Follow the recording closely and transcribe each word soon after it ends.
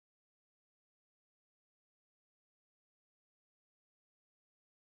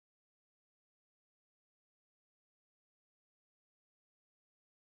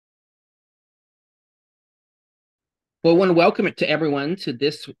Well, I want to welcome it to everyone to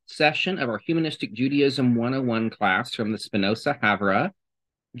this session of our Humanistic Judaism 101 class from the Spinoza Havra.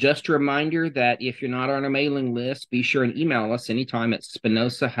 Just a reminder that if you're not on our mailing list, be sure and email us anytime at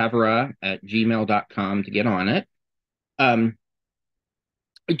spinozahavra@gmail.com to get on it. Um,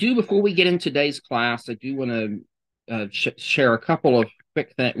 before we get into today's class, I do want to share a couple of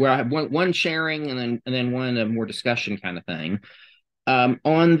quick things. Well, I have one sharing and then one more discussion kind of thing.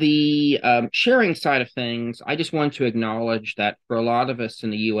 On the sharing side of things, I just want to acknowledge that for a lot of us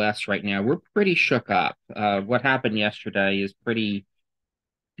in the U.S. right now, we're pretty shook up. What happened yesterday is pretty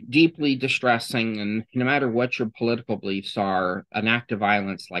deeply distressing, and no matter what your political beliefs are, an act of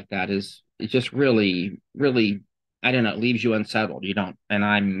violence like that is just really, really, I don't know, it leaves you unsettled. You don't, and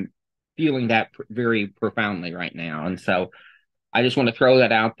I'm feeling that very profoundly right now, and so I just want to throw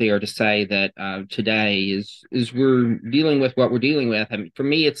that out there to say that today is we're dealing with what we're dealing with. I mean, for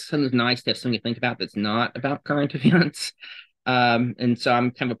me, it's something nice to have something to think about that's not about current events. And so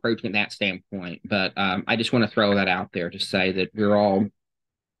I'm kind of approaching it that standpoint. But I just want to throw that out there to say that we're all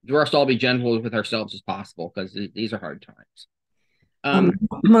be gentle with ourselves as possible because these are hard times.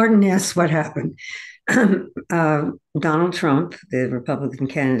 Martin asks what happened. Donald Trump, the Republican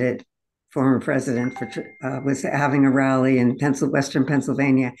candidate, former president, was having a rally in Western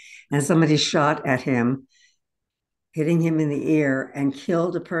Pennsylvania, and somebody shot at him, hitting him in the ear, and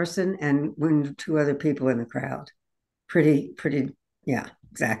killed a person and wounded two other people in the crowd. Pretty, yeah,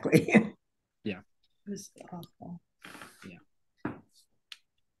 exactly. Yeah. It was awful. Yeah.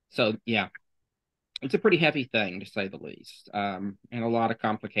 So, yeah. It's a pretty heavy thing to say the least, and a lot of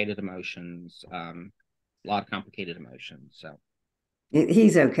complicated emotions. So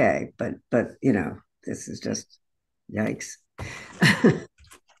He's okay, but this is just yikes.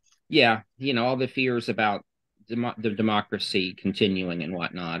 yeah, all the fears about the democracy continuing and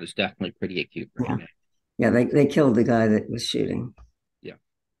whatnot is definitely pretty acute right Yeah, now. yeah. They killed the guy that was shooting. Yeah.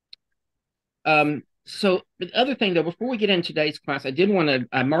 So the other thing though, before we get into today's class, I did want to.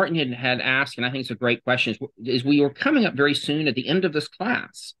 Martin had asked, and I think it's a great question. Is we are coming up very soon at the end of this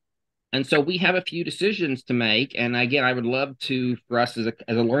class. And so we have a few decisions to make. And again, I would love for us as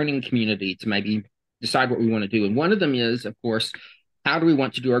a learning community to maybe decide what we want to do. And one of them is, of course, how do we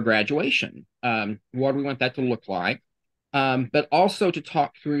want to do our graduation? What do we want that to look like? But also to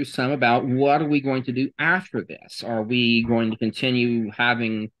talk through some about what are we going to do after this? Are we going to continue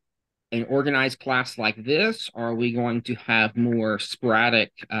having an organized class like this? Or are we going to have more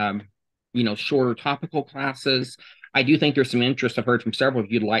sporadic, shorter topical classes? I do think there's some interest. I've heard from several of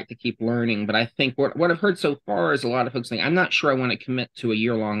you'd like to keep learning, but I think what I've heard so far is a lot of folks saying, I'm not sure I want to commit to a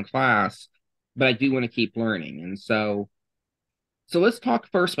year-long class, but I do want to keep learning. And so let's talk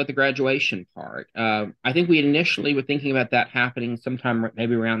first about the graduation part. I think we initially were thinking about that happening sometime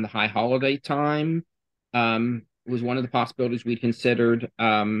maybe around the high holiday time. Was one of the possibilities we'd considered.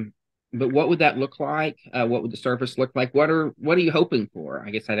 But what would that look like? What would the service look like? What are you hoping for? I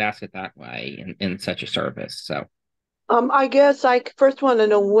guess I'd ask it that way in such a service. So I guess I first want to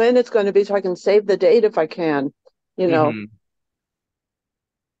know when it's going to be so I can save the date if I can, you know. mhm.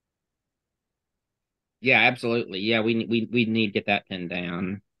 Yeah, absolutely. Yeah, we need to get that pinned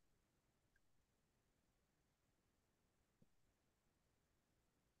down.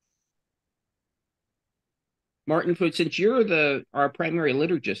 Martin, since you're our primary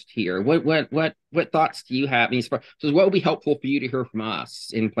liturgist here, what thoughts do you have? I mean, so what would be helpful for you to hear from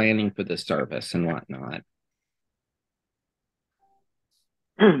us in planning for this service and whatnot?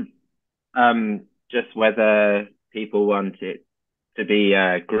 Just whether people want it to be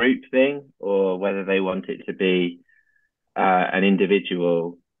a group thing or whether they want it to be an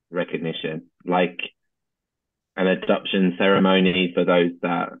individual recognition, like an adoption ceremony for those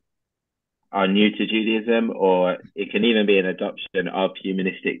that are new to Judaism, or it can even be an adoption of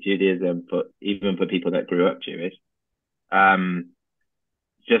humanistic Judaism for even for people that grew up Jewish.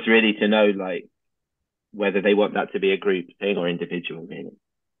 Just really to know like whether they want that to be a group thing or individual, really.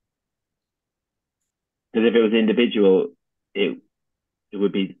 Because if it was individual, it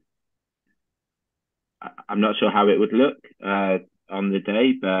would be. I'm not sure how it would look on the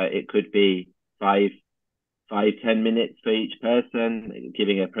day, but it could be 10 minutes for each person,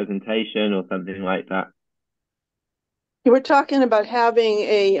 giving a presentation or something like that. You were talking about having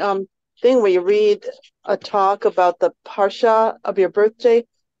a thing where you read a talk about the parsha of your birthday,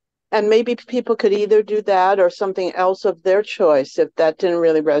 and maybe people could either do that or something else of their choice if that didn't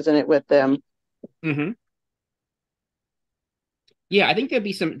really resonate with them. Mm-hmm. Yeah, I think there'd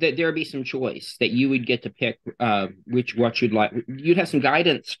be some choice that you would get to pick what you'd like. You'd have some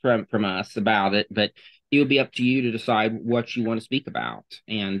guidance from us about it, but it would be up to you to decide what you want to speak about.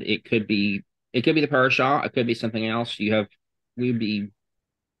 And it could be It could be the parashah. It could be something else. We'd be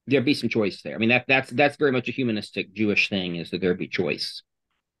there'd be some choice there. I mean, that's very much a humanistic Jewish thing, is that there'd be choice.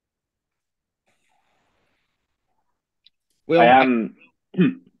 I Well, am,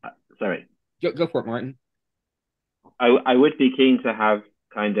 sorry, go for it, Martin. I would be keen to have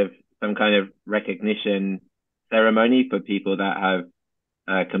kind of some kind of recognition ceremony for people that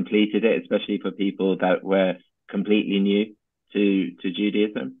have completed it, especially for people that were completely new to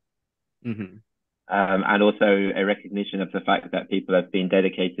Judaism. Mm-hmm. And also a recognition of the fact that people have been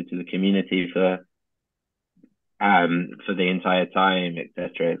dedicated to the community for the entire time,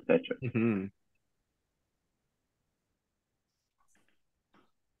 etc., etc. Mm-hmm.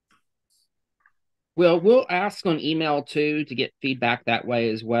 Well, we'll ask on email too to get feedback that way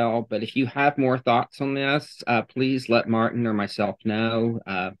as well. But if you have more thoughts on this, please let Martin or myself know.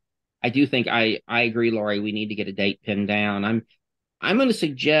 I do think I agree, Laurie. We need to get a date pinned down. I'm going to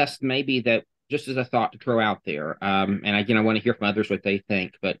suggest maybe that, just as a thought to throw out there. And again, I want to hear from others what they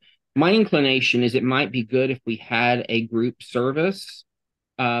think. But my inclination is it might be good if we had a group service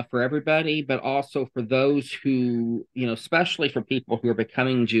for everybody, but also for those who, especially for people who are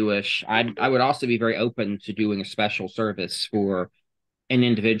becoming Jewish. I would also be very open to doing a special service for an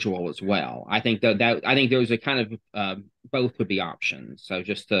individual as well. I think that I think those are kind of both would be options. So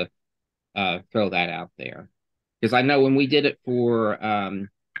just to throw that out there, because I know when we did it for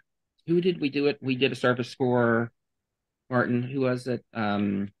who did we do it? We did a service for Martin. Who was it?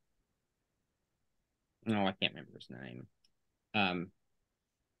 No, I can't remember his name. Um,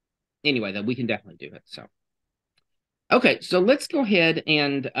 anyway, though, we can definitely do it. So. Okay, so let's go ahead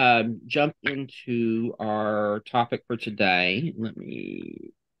and jump into our topic for today. Let me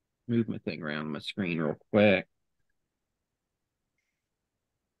move my thing around my screen real quick.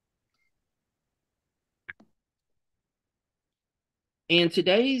 And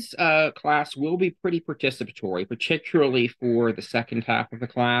today's class will be pretty participatory, particularly for the second half of the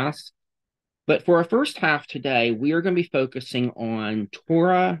class. But for our first half today, we are going to be focusing on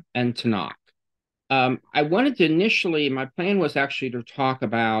Torah and Tanakh. I wanted to initially, my plan was actually to talk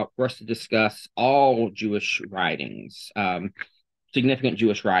about, for us to discuss all Jewish writings, significant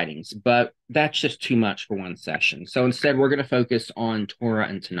Jewish writings, but that's just too much for one session. So instead, we're going to focus on Torah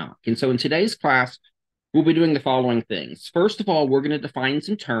and Tanakh. And so in today's class, we'll be doing the following things. First of all, we're going to define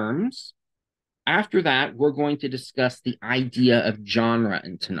some terms. After that, we're going to discuss the idea of genre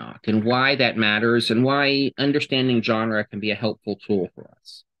in Tanakh and why that matters and why understanding genre can be a helpful tool for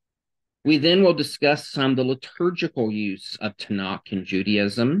us. We then will discuss some of the liturgical use of Tanakh in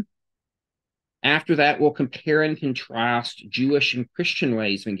Judaism. After that, we'll compare and contrast Jewish and Christian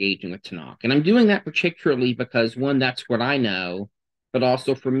ways of engaging with Tanakh. And I'm doing that particularly because, one, that's what I know, but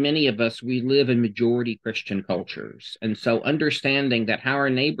also for many of us, we live in majority Christian cultures. And so understanding that how our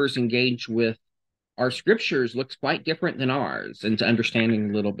neighbors engage with our scriptures looks quite different than ours, and to understanding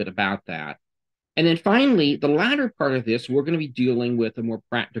a little bit about that. And then finally, the latter part of this, we're going to be dealing with a more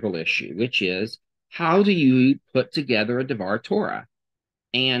practical issue, which is how do you put together a Devar Torah?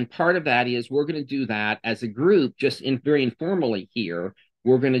 And part of that is we're going to do that as a group, just very informally here.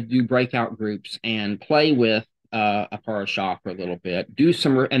 We're going to do breakout groups and play with a parashah for a little bit, do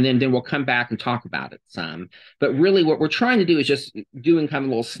some, and then we'll come back and talk about it some. But really what we're trying to do is just doing kind of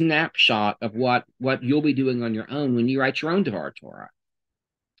a little snapshot of what you'll be doing on your own when you write your own Devar Torah.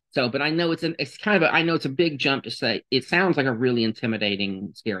 So, but I know I know it's a big jump to say it sounds like a really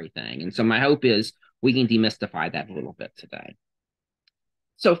intimidating, scary thing. And so my hope is we can demystify that a little bit today.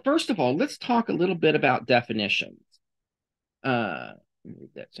 So first of all, let's talk a little bit about definitions. That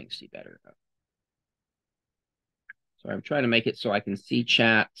seems to be better. So I'm trying to make it so I can see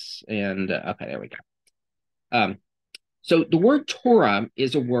chats and okay, there we go. So the word Torah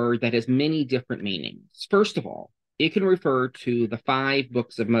is a word that has many different meanings. First of all, it can refer to the 5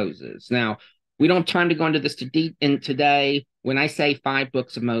 books of Moses. Now, we don't have time to go into this today. When I say 5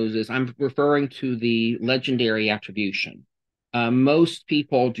 books of Moses, I'm referring to the legendary attribution. Most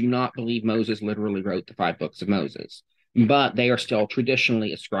people do not believe Moses literally wrote the 5 books of Moses, but they are still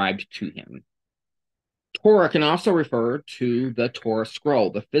traditionally ascribed to him. Torah can also refer to the Torah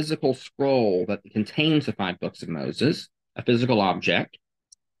scroll, the physical scroll that contains the 5 books of Moses, a physical object.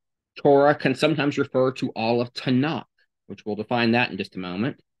 Torah can sometimes refer to all of Tanakh, which we'll define that in just a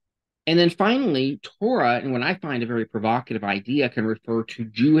moment. And then finally, Torah, and what I find a very provocative idea, can refer to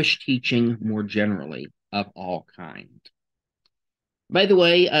Jewish teaching more generally of all kinds. By the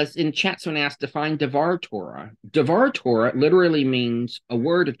way, as in chat, someone asked, define Devar Torah. Devar Torah literally means a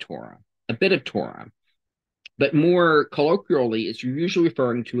word of Torah, a bit of Torah. But more colloquially, it's usually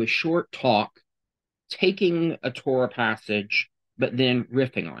referring to a short talk, taking a Torah passage, but then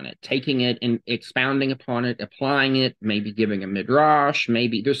riffing on it, taking it and expounding upon it, applying it, maybe giving a midrash,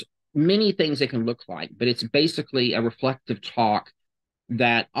 maybe there's many things it can look like, but it's basically a reflective talk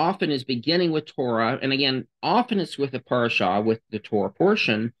that often is beginning with Torah. And again, often it's with a parashah, with the Torah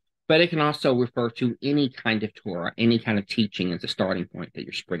portion, but it can also refer to any kind of Torah, any kind of teaching as a starting point that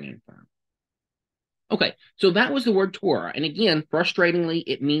you're springing from. Okay, so that was the word Torah. And again, frustratingly,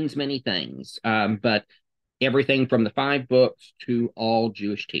 it means many things, but everything from the 5 books to all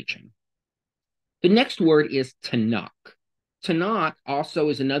Jewish teaching. The next word is Tanakh. Tanakh also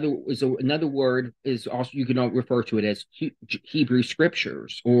is another word, is also, you can refer to it as Hebrew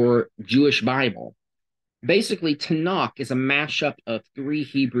scriptures or Jewish Bible. Basically, Tanakh is a mashup of 3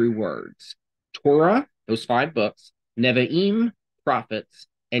 Hebrew words: Torah, those 5 books, Nevi'im, prophets,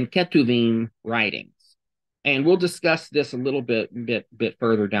 and Ketuvim, writings. And we'll discuss this a little bit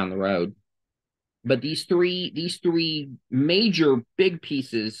further down the road. But these three major big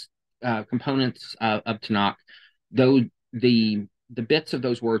pieces, components of Tanakh, though the bits of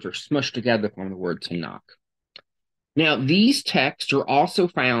those words are smushed together from the word Tanakh. Now, these texts are also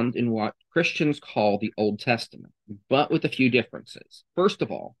found in what Christians call the Old Testament, but with a few differences. First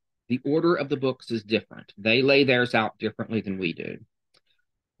of all, the order of the books is different. They lay theirs out differently than we do.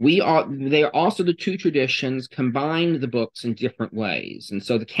 They are also, the 2 traditions combine the books in different ways. And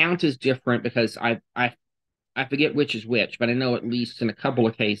so the count is different because I forget which is which, but I know at least in a couple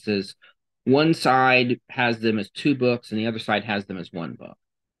of cases, one side has them as 2 books and the other side has them as 1 book.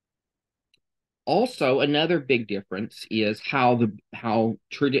 Also, another big difference is how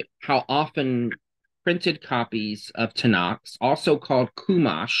often printed copies of Tanakh, also called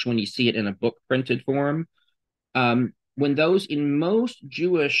Chumash, when you see it in a book printed form, when those in most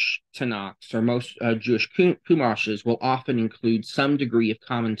Jewish Tanakhs or most Jewish Chumashes will often include some degree of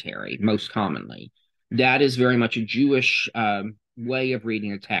commentary, most commonly. That is very much a Jewish way of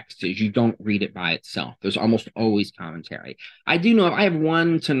reading a text, is you don't read it by itself. There's almost always commentary. I do know I have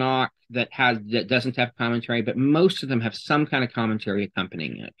one Tanakh that doesn't have commentary, but most of them have some kind of commentary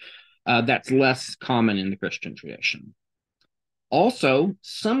accompanying it. That's less common in the Christian tradition. Also,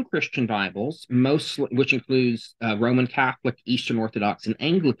 some Christian Bibles, which includes Roman Catholic, Eastern Orthodox, and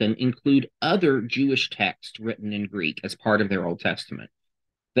Anglican, include other Jewish texts written in Greek as part of their Old Testament.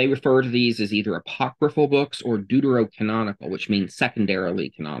 They refer to these as either apocryphal books or deuterocanonical, which means secondarily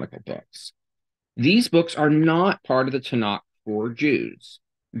canonical books. These books are not part of the Tanakh for Jews,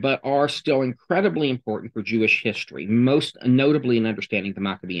 but are still incredibly important for Jewish history, most notably in understanding the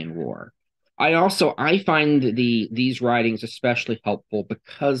Maccabean War. I find these writings especially helpful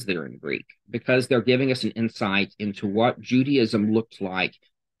because they're in Greek, because they're giving us an insight into what Judaism looked like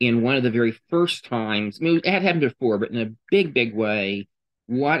in one of the very first times. I mean, it had happened before, but in a big way.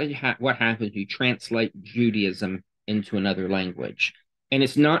 What happens if you translate Judaism into another language? And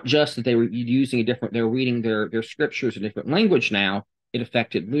it's not just that they were they're reading their scriptures in a different language now. It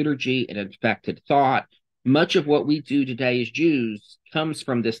affected liturgy, it affected thought. Much of what we do today as Jews comes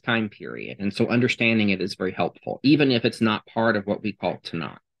from this time period. And so understanding it is very helpful, even if it's not part of what we call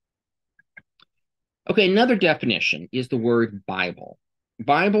Tanakh. Okay, another definition is the word Bible.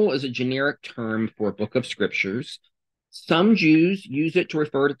 Bible is a generic term for a book of scriptures. Some Jews use it to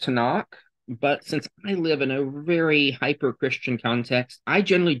refer to Tanakh, but since I live in a very hyper-Christian context, I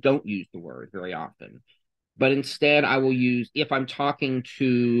generally don't use the word very often. But instead, I will use, if I'm talking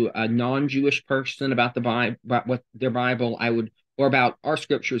to a non-Jewish person about what their Bible, or about our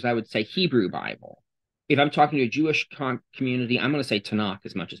scriptures, I would say Hebrew Bible. If I'm talking to a Jewish community, I'm going to say Tanakh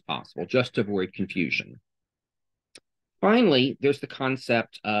as much as possible, just to avoid confusion. Finally, there's the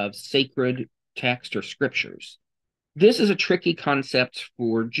concept of sacred text or scriptures. This is a tricky concept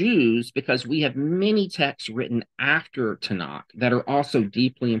for Jews because we have many texts written after Tanakh that are also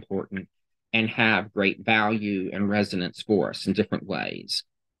deeply important and have great value and resonance for us in different ways.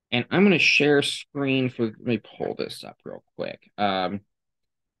 And I'm going to share screen let me pull this up real quick. I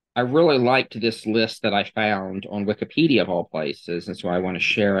really liked this list that I found on Wikipedia of all places, and so I want to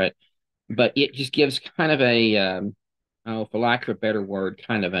share it. But it just gives kind of for lack of a better word,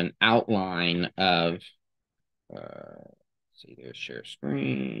 kind of an outline of see, there's share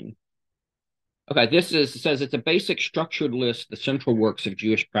screen. Okay, it says it's a basic structured list of the central works of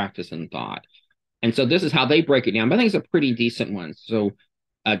Jewish practice and thought. And so this is how they break it down. But I think it's a pretty decent one. So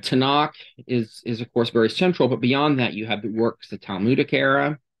Tanakh is of course very central, but beyond that, you have the works of the Talmudic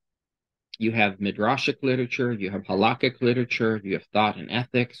era, you have Midrashic literature, you have Halakhic literature, you have thought and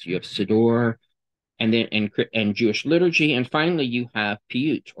ethics, you have Siddur, and then and Jewish liturgy, and finally you have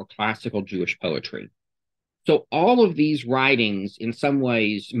Piyut, or classical Jewish poetry. So all of these writings, in some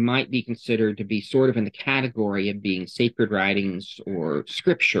ways, might be considered to be sort of in the category of being sacred writings or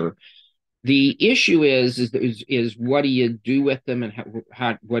scripture. The issue is what do you do with them, and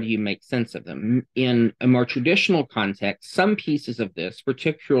what do you make sense of them? In a more traditional context, some pieces of this,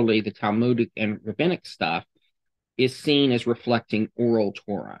 particularly the Talmudic and rabbinic stuff, is seen as reflecting oral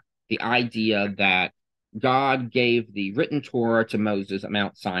Torah, the idea that God gave the written Torah to Moses at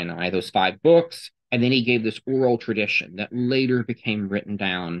Mount Sinai, those 5 books, and then he gave this oral tradition that later became written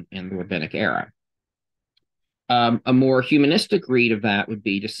down in the rabbinic era. A more humanistic read of that would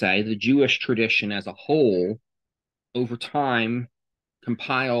be to say the Jewish tradition as a whole, over time,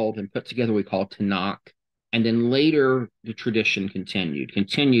 compiled and put together what we call Tanakh, and then later the tradition continued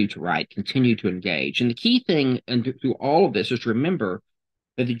to write, continued to engage. And the key thing through all of this is to remember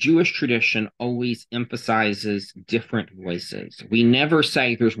that the Jewish tradition always emphasizes different voices. We never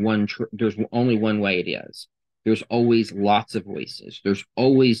say there's only one way it is. There's always lots of voices. There's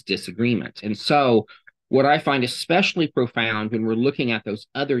always disagreement. And so what I find especially profound when we're looking at those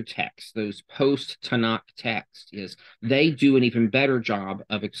other texts, those post-Tanakh texts, is they do an even better job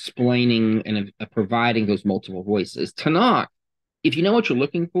of explaining and of providing those multiple voices. Tanakh, if you know what you're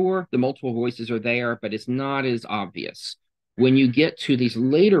looking for, the multiple voices are there, but it's not as obvious. When you get to these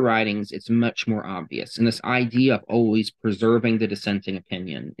later writings, it's much more obvious. And this idea of always preserving the dissenting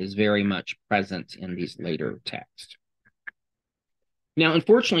opinion is very much present in these later texts. Now,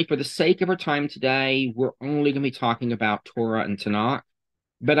 unfortunately, for the sake of our time today, we're only going to be talking about Torah and Tanakh.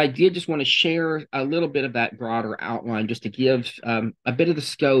 But I did just want to share a little bit of that broader outline just to give a bit of the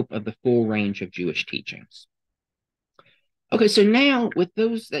scope of the full range of Jewish teachings. Okay, so now with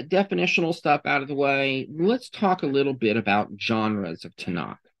that definitional stuff out of the way, let's talk a little bit about genres of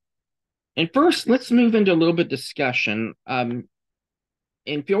Tanakh. And first, let's move into a little bit of discussion.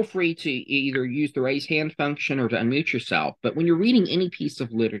 And feel free to either use the raise hand function or to unmute yourself. But when you're reading any piece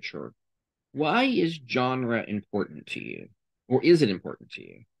of literature, why is genre important to you? Or is it important to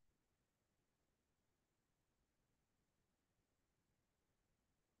you?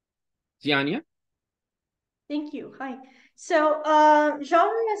 Ziania? Thank you. Hi. So,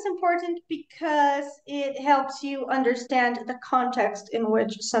 genre is important because it helps you understand the context in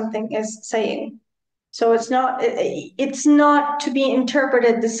which something is saying. So it's not to be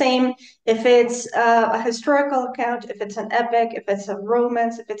interpreted the same if it's a historical account, if it's an epic, if it's a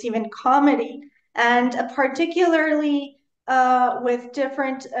romance, if it's even comedy, and particularly with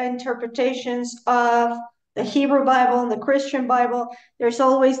different interpretations of the Hebrew Bible and the Christian Bible, there's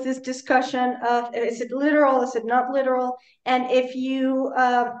always this discussion of is it literal, is it not literal? And if you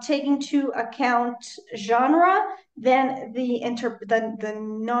take into account genre, then the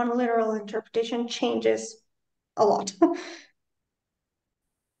non-literal interpretation changes a lot.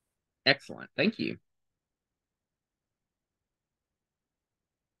 Excellent. Thank you.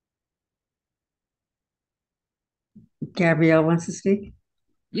 Gabrielle wants to speak.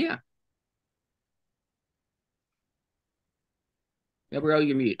 Yeah. Gabrielle,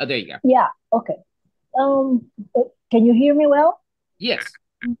 you're mute. Oh, there you go. Yeah, okay. Can you hear me well? Yes.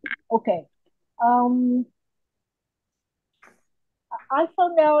 Okay. I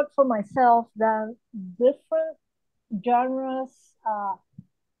found out for myself that different genres,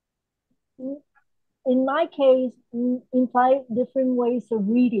 in my case, imply different ways of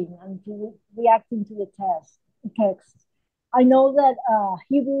reading and reacting to the text. I know that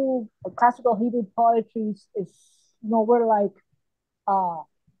Hebrew, classical Hebrew poetry is nowhere like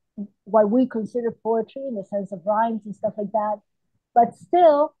what we consider poetry in the sense of rhymes and stuff like that. But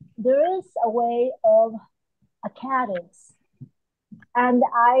still, there is a way of a cadence. And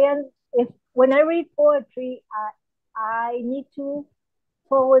when I read poetry, I need to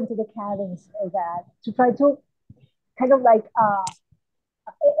fall into the cadence of that to try to kind of like,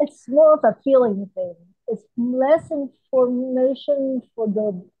 it's more of a feeling thing. It's less information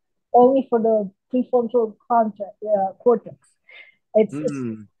only for the prefrontal cortex. It's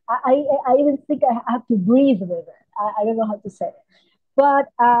I even think I have to breathe with it. I don't know how to say it. But,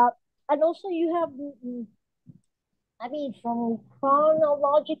 and also you have, I mean, from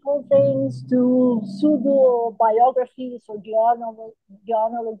chronological things to pseudo biographies or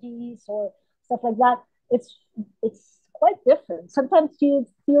genealogies or stuff like that. It's quite different. Sometimes you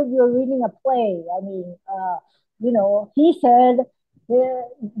feel you're reading a play. I mean, he said,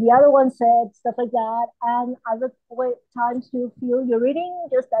 the other one said, stuff like that. And other times you feel you're reading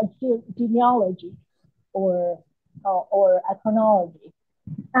just a genealogy or a chronology,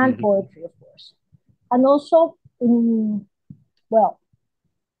 and poetry, of course. And also, well,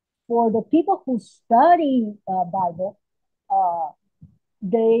 for the people who study Bible,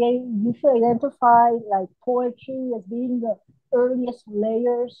 they usually identify like poetry as being the earliest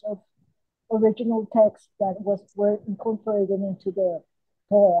layers of original text that were incorporated into the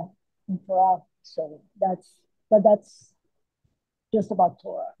Torah and Torah. So that's just about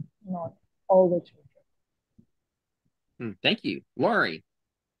Torah, not all literature. Thank you, Laurie.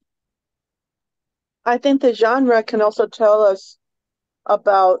 I think the genre can also tell us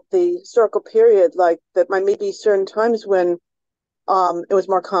about the historical period, like that might maybe certain times when it was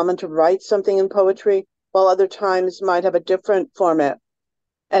more common to write something in poetry, while other times might have a different format.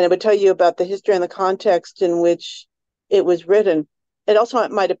 And it would tell you about the history and the context in which it was written. It also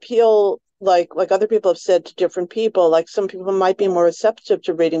might appeal, like other people have said, to different people. Like some people might be more receptive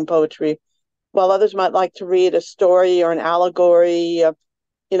to reading poetry, while others might like to read a story or an allegory,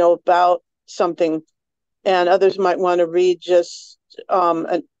 about something, and others might want to read just,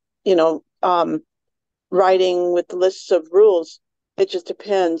 you know, writing with lists of rules. It just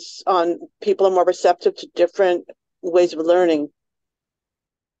depends on people are more receptive to different ways of learning.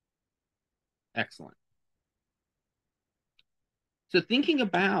 Excellent. So thinking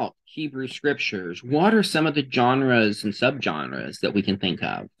about Hebrew scriptures, what are some of the genres and subgenres that we can think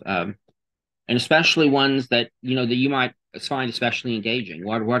of? And especially ones that, that you might find especially engaging.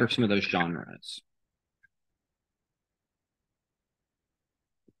 What are some of those genres?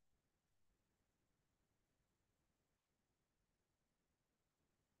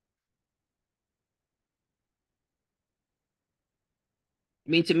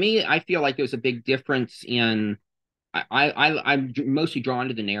 I mean, to me, I feel like there's a big difference in I'm mostly drawn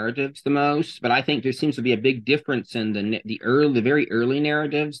to the narratives the most, but I think there seems to be a big difference in the very early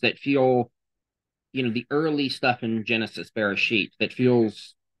narratives that feel, the early stuff in Genesis, Bereshit, that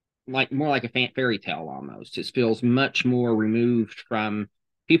feels like more like a fairy tale almost. It feels much more removed from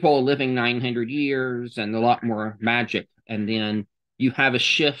people living 900 years and a lot more magic. And then you have a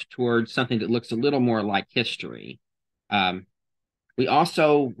shift towards something that looks a little more like history. We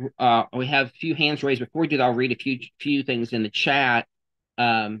also we have a few hands raised. Before we do that, I'll read a few things in the chat.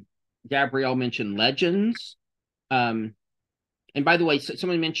 Gabrielle mentioned legends. And by the way,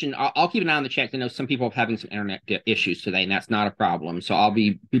 someone mentioned, I'll keep an eye on the chat. I know some people are having some internet issues today, and that's not a problem. So I'll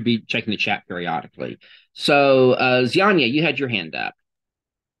be checking the chat periodically. So Ziania, you had your hand up.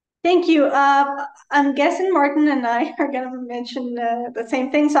 Thank you. I'm guessing Martin and I are going to mention the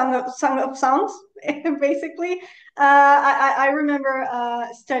same thing, Song of Songs, basically. I remember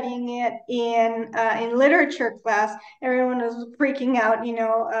studying it in literature class. Everyone was freaking out,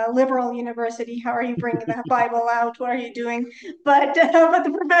 liberal university. How are you bringing the Bible out? What are you doing? But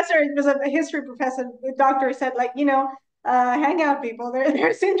the professor, it was a history professor, the doctor said, like, hang out, people.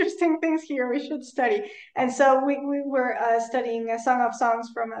 There's interesting things here we should study. And so we were studying a Song of Songs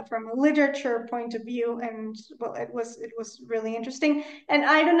from a literature point of view, and well, it was really interesting. And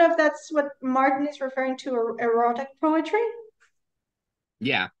I don't know if that's what Martin is referring to, erotic poetry.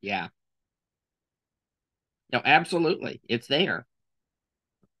 Yeah. No, absolutely, it's there.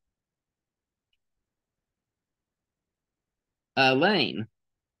 Lane.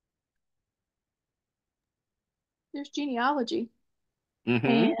 There's genealogy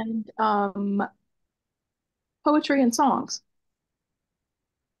Mm-hmm. and poetry and songs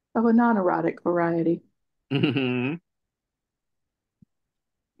of a non-erotic variety. Mm-hmm.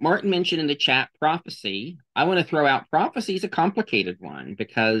 Martin mentioned in the chat prophecy. I want to throw out prophecy is a complicated one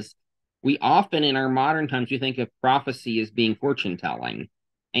because we often in our modern times we think of prophecy as being fortune telling.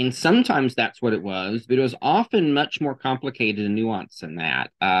 And sometimes that's what it was, but it was often much more complicated and nuanced than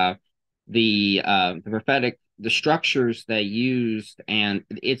that. The prophetic, the structures they used, and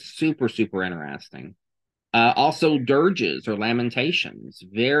it's super, super interesting. Also dirges or lamentations,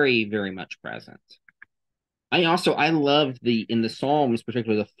 very, very much present. I love in the Psalms,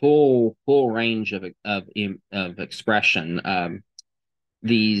 particularly the full range of expression.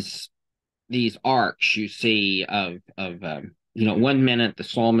 These arcs you see of 1 minute the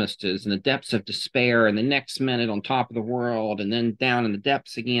psalmist is in the depths of despair, and the next minute on top of the world, and then down in the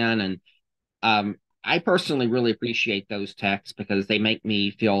depths again. And I personally really appreciate those texts because they make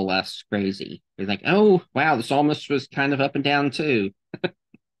me feel less crazy. It's like, oh wow, the psalmist was kind of up and down too.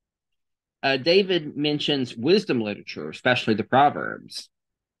 David mentions wisdom literature, especially the Proverbs.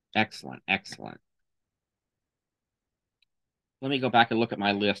 Excellent. Let me go back and look at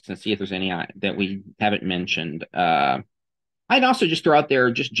my list and see if there's any that we haven't mentioned. I'd also just throw out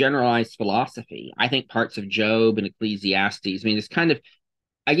there just generalized philosophy. I think parts of Job and Ecclesiastes, I mean, it's kind of,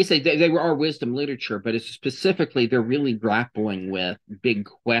 I guess they are wisdom literature, but it's specifically, they're really grappling with big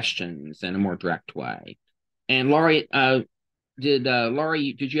questions in a more direct way. And Laurie, did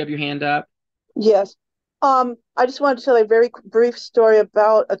you have your hand up? Yes. I just wanted to tell a very brief story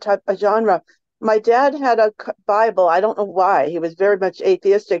about a genre. My dad had a Bible. I don't know why. He was very much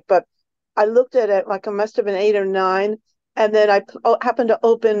atheistic, but I looked at it like I must have been 8 or 9, and then I happened to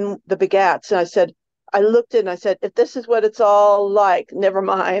open the Begats, and I looked at it and I said, if this is what it's all like, never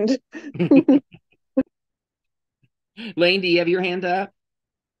mind. Lane, do you have your hand up?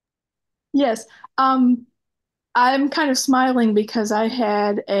 Yes. I'm kind of smiling because I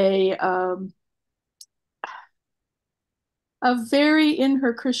had a very in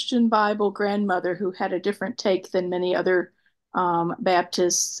her Christian Bible grandmother who had a different take than many other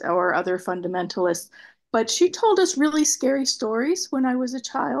Baptists or other fundamentalists. But she told us really scary stories when I was a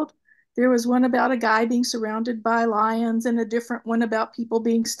child. There was one about a guy being surrounded by lions, and a different one about people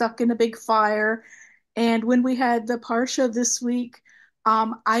being stuck in a big fire. And when we had the Parsha this week,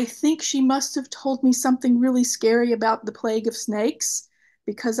 I think she must have told me something really scary about the plague of snakes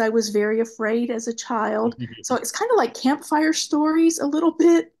because I was very afraid as a child. So it's kind of like campfire stories a little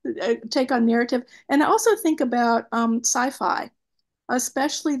bit, take on narrative. And I also think about sci-fi,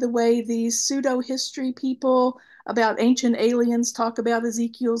 especially the way these pseudo-history people about ancient aliens talk about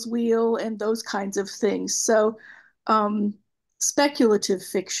Ezekiel's wheel and those kinds of things. So speculative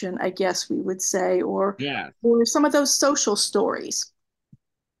fiction, I guess we would say, Yeah. or some of those social stories.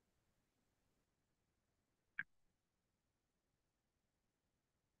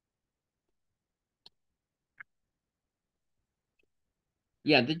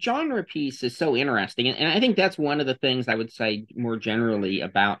 Yeah, the genre piece is so interesting. And I think that's one of the things I would say more generally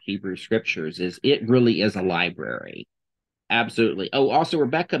about Hebrew scriptures is it really is a library. Absolutely. Oh, also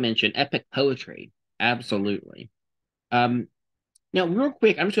Rebecca mentioned epic poetry. Absolutely. Um, Now, real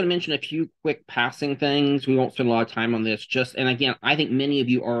quick, I'm just going to mention a few quick passing things. We won't spend a lot of time on this. And again, I think many of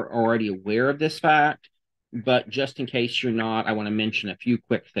you are already aware of this fact, but just in case you're not, I want to mention a few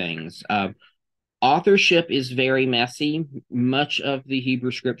quick things. Authorship is very messy. Much of the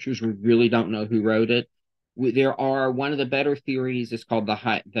Hebrew scriptures, we really don't know who wrote it. There are one of the better theories is called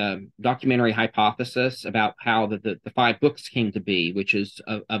the documentary hypothesis about how the five books came to be, which is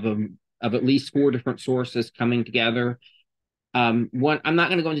of at least four different sources coming together. One, I'm not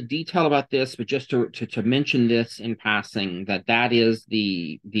going to go into detail about this, but just to mention this in passing, that is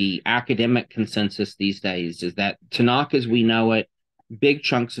the academic consensus these days is that Tanakh as we know it, big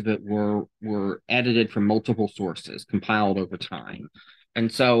chunks of it were edited from multiple sources, compiled over time. And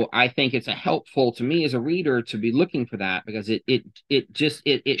so I think it's a helpful to me as a reader to be looking for that because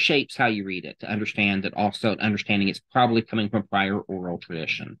it shapes how you read it, to understand that also understanding it's probably coming from prior oral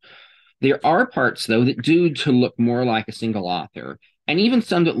tradition. There are parts, though, that do to look more like a single author, and even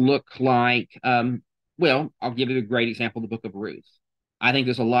some that look like, well, I'll give you a great example, the Book of Ruth. I think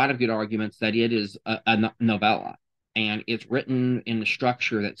there's a lot of good arguments that it is a novella, and it's written in the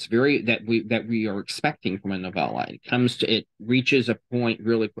structure that we are expecting from a novella. It reaches a point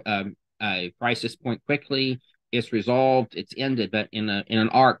really a crisis point quickly. It's resolved, it's ended, but in an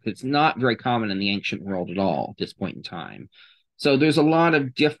arc that's not very common in the ancient world at all at this point in time. So there's a lot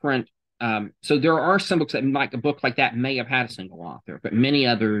of different so there are some books that, like a book like that, may have had a single author, but many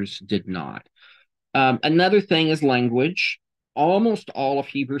others did not. Another thing is language. Almost all of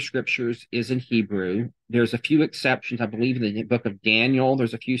Hebrew scriptures is in Hebrew. There's a few exceptions. I believe in the book of Daniel,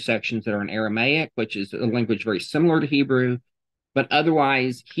 there's a few sections that are in Aramaic, which is a language very similar to Hebrew, but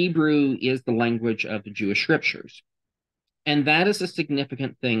otherwise, Hebrew is the language of the Jewish scriptures. And that is a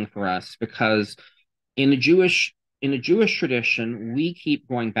significant thing for us because in the Jewish tradition, we keep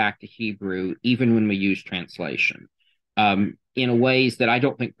going back to Hebrew even when we use translation, in ways that I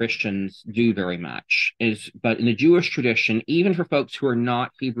don't think Christians do very much. But in the Jewish tradition, even for folks who are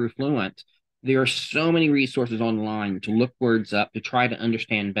not Hebrew fluent, there are so many resources online to look words up to try to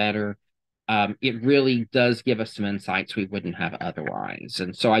understand better. It really does give us some insights we wouldn't have otherwise.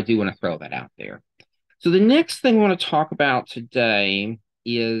 And so I do want to throw that out there. So the next thing I want to talk about today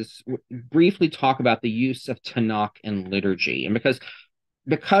is briefly talk about the use of Tanakh in liturgy. And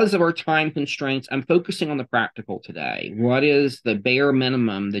because of our time constraints, I'm focusing on the practical today. What is the bare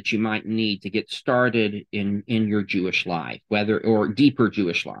minimum that you might need to get started in your Jewish life, or deeper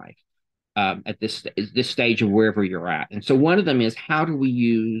Jewish life, at this stage of wherever you're at? And so one of them is, how do we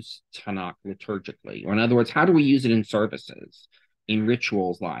use Tanakh liturgically? Or in other words, how do we use it in services, in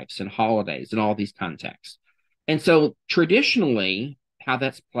rituals, lives, and holidays, and all these contexts? And so traditionally, how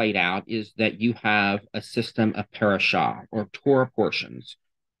that's played out is that you have a system of parashah, or Torah portions.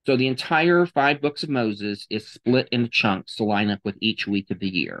 So the entire five books of Moses is split into chunks to line up with each week of the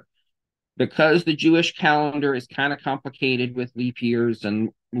year. Because the Jewish calendar is kind of complicated with leap years and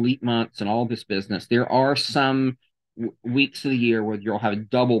leap months and all this business, there are some weeks of the year where you'll have a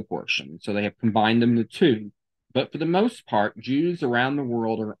double portion. So they have combined them to two. But for the most part, Jews around the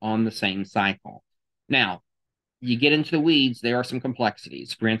world are on the same cycle. Now, you get into the weeds, there are some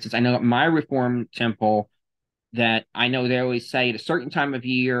complexities. For instance, I know at my Reformed temple that I know they always say at a certain time of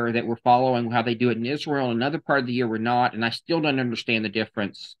year that we're following how they do it in Israel, another part of the year we're not, and I still don't understand the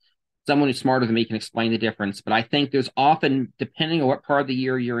difference. Someone who's smarter than me can explain the difference, but I think there's often, depending on what part of the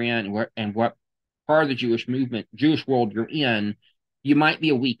year you're in and what part of the Jewish movement, Jewish world you're in, you might be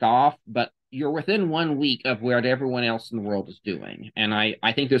a week off, but you're within 1 week of what everyone else in the world is doing. And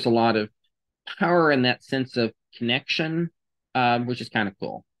I think there's a lot of power in that sense of connection, which is kind of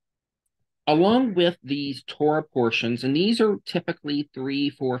cool. Along with these Torah portions, and these are typically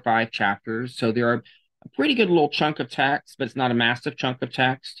 3, 4, 5 chapters, so they're a pretty good little chunk of text, but it's not a massive chunk of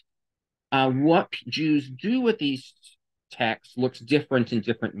text. What Jews do with these texts looks different in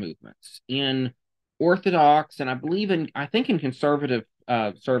different movements. In Orthodox, and I think in conservative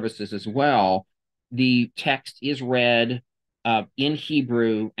services as well, the text is read in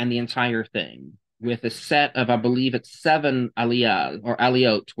Hebrew and the entire thing, with a set of, I believe it's 7 aliyah or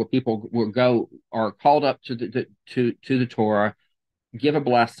aliyot, where people are called up to the Torah, give a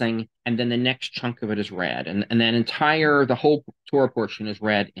blessing, and then the next chunk of it is read. And then the whole Torah portion is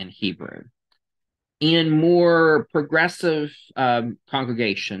read in Hebrew. In more progressive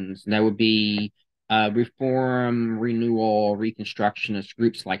congregations, that would be Reform, Renewal, Reconstructionist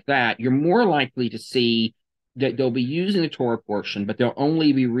groups like that, you're more likely to see that they'll be using the Torah portion, but they'll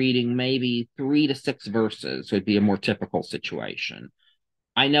only be reading maybe 3 to 6 verses. So it'd be a more typical situation.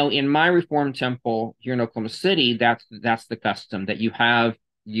 I know in my Reformed temple here in Oklahoma City, that's the custom, that you have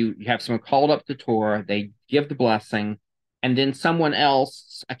someone called up to Torah, they give the blessing, and then someone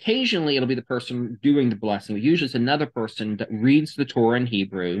else, occasionally it'll be the person doing the blessing, but usually it's another person that reads the Torah in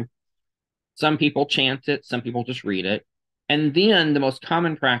Hebrew. Some people chant it, some people just read it. And then the most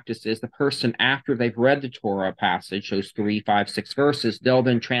common practice is the person, after they've read the Torah passage, those 3, 5, 6 verses, they'll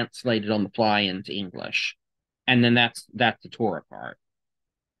then translate it on the fly into English. And then that's the Torah part.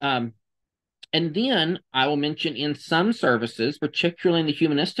 And then I will mention in some services, particularly in the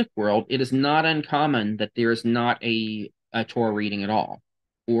humanistic world, it is not uncommon that there is not a Torah reading at all.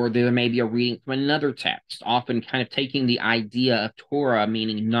 Or there may be a reading from another text, often kind of taking the idea of Torah,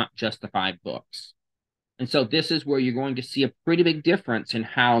 meaning not just the 5 books. And so this is where you're going to see a pretty big difference in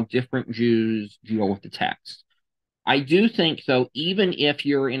how different Jews deal with the text. I do think, though, even if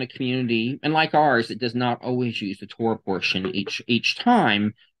you're in a community, and like ours, it does not always use the Torah portion each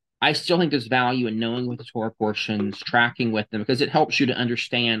time, I still think there's value in knowing what the Torah portions, tracking with them, because it helps you to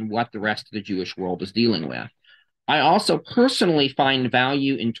understand what the rest of the Jewish world is dealing with. I also personally find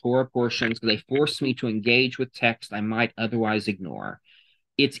value in Torah portions because they force me to engage with text I might otherwise ignore.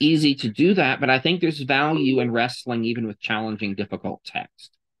 It's easy to do that, but I think there's value in wrestling even with challenging, difficult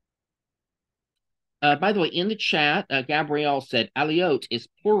text. By the way, in the chat, Gabrielle said aliyot is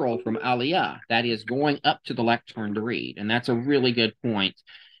plural from aliyah, that is going up to the lectern to read, and that's a really good point.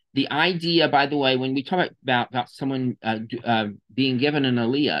 The idea, by the way, when we talk about someone being given an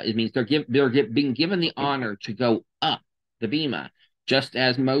aliyah, it means they're being given the honor to go up the bima, just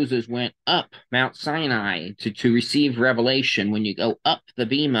as Moses went up Mount Sinai to receive revelation. When you go up the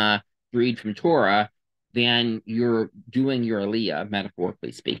bima to read from Torah, then you're doing your aliyah,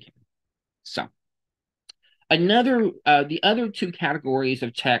 metaphorically speaking. So the other 2 categories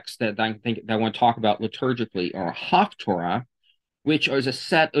of text that I want to talk about liturgically are Haftorah, which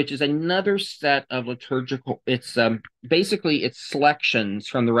is another set of liturgical. It's basically it's selections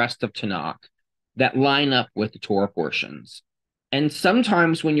from the rest of Tanakh that line up with the Torah portions. And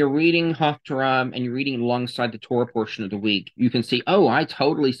sometimes when you're reading Haftorah and you're reading alongside the Torah portion of the week, you can see, oh, I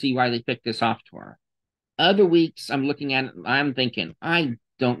totally see why they picked this Haftorah. Other weeks, I'm looking at it, I'm thinking, I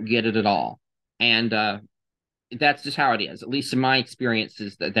don't get it at all. And that's just how it is, at least in my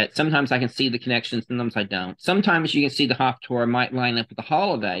experiences, that sometimes I can see the connections, sometimes I don't. Sometimes you can see the Haftorah might line up with the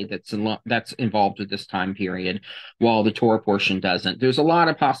holiday that's involved with this time period, while the Torah portion doesn't. There's a lot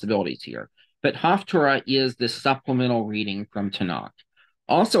of possibilities here. But Haftorah is this supplemental reading from Tanakh.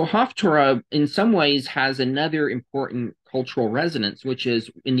 Also, Haftorah, in some ways, has another important cultural resonance, which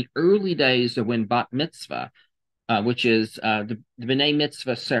is in the early days of when Bat Mitzvah, which is the B'nai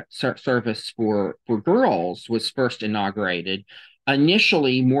Mitzvah service for girls, was first inaugurated.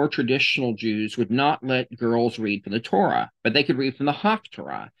 Initially, more traditional Jews would not let girls read from the Torah, but they could read from the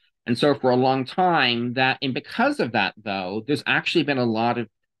Haftorah. And so for a long time, and because of that, though, there's actually been a lot of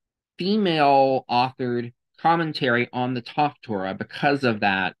female authored commentary on the Haftorah because of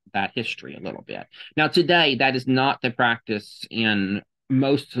that history a little bit. Now, today, that is not the practice in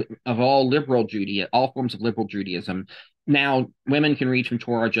most of all all forms of liberal Judaism. Now, women can read from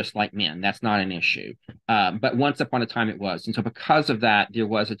Torah just like men. That's not an issue. But once upon a time it was. And so because of that, there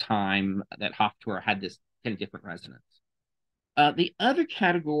was a time that Haftorah had this kind of different resonance. The other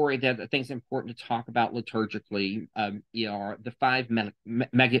category that I think is important to talk about liturgically are the five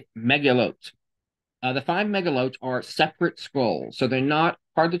megalot. The five megalot are separate scrolls. So they're not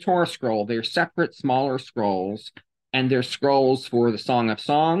part of the Torah scroll. They're separate, smaller scrolls. And they're scrolls for the Song of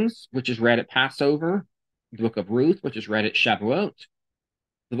Songs, which is read at Passover, the Book of Ruth, which is read at Shavuot,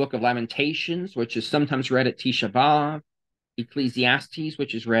 the Book of Lamentations, which is sometimes read at Tisha B'Av, Ecclesiastes,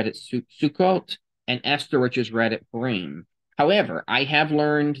 which is read at Sukkot, and Esther, which is read at Purim. However, I have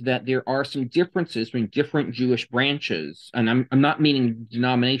learned that there are some differences between different Jewish branches, and I'm not meaning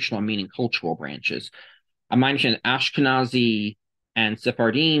denominational, I'm meaning cultural branches. I mentioned Ashkenazi and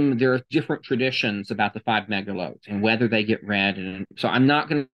Sephardim, there are different traditions about the five megalot and whether they get read. And so I'm not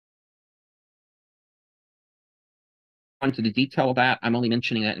going to go into the detail of that. I'm only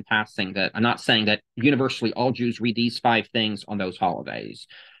mentioning that in passing, that I'm not saying that universally all Jews read these five things on those holidays,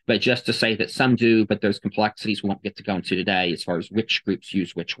 but just to say that some do, but those complexities we won't get to go into today as far as which groups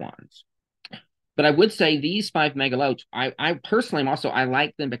use which ones. But I would say these five megalots, I personally am also, I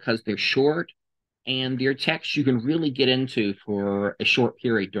like them because they're short and they're texts you can really get into for a short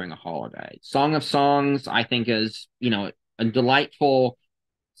period during a holiday. Song of Songs, I think, is, a delightful,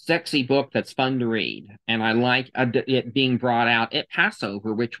 sexy book that's fun to read. And I like it being brought out at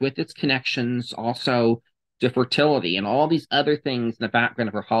Passover, which with its connections also to fertility and all these other things in the background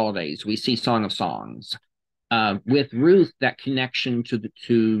of her holidays, we see Song of Songs. With Ruth, that connection to the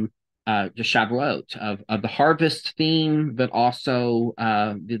Shavuot of the harvest theme, but also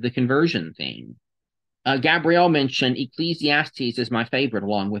the conversion theme. Gabrielle mentioned Ecclesiastes is my favorite,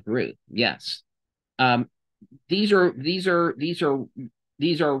 along with Ruth. Yes, these are to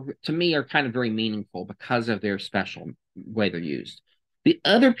me are kind of very meaningful because of their special way they're used. The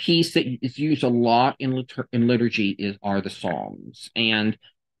other piece that is used a lot in liturgy are the Psalms, and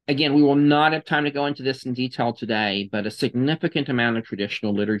again, we will not have time to go into this in detail today, but a significant amount of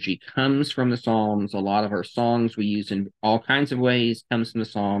traditional liturgy comes from the Psalms. A lot of our songs we use in all kinds of ways comes from the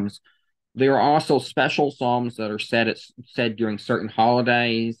Psalms. There are also special psalms that are said during certain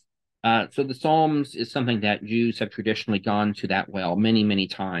holidays. So the Psalms is something that Jews have traditionally gone to that well many, many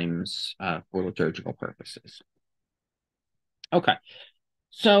times for liturgical purposes. Okay,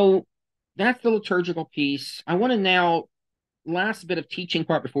 so that's the liturgical piece. I want to now, last bit of teaching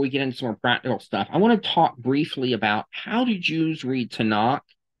part before we get into some more practical stuff, I want to talk briefly about how do Jews read Tanakh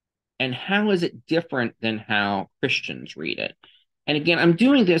and how is it different than how Christians read it. And again, I'm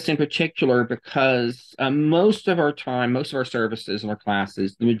doing this in particular because most of our time, most of our services and our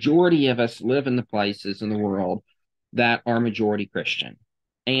classes, the majority of us live in the places in the world that are majority Christian.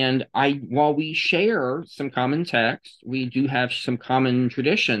 And while we share some common text, we do have some common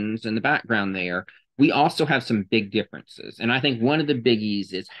traditions in the background there. We also have some big differences. And I think one of the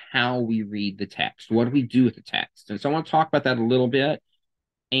biggies is how we read the text. What do we do with the text? And so I want to talk about that a little bit.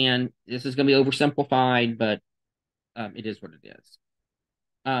 And this is going to be oversimplified, but it is what it is.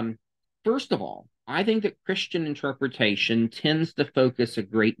 First of all, I think that Christian interpretation tends to focus a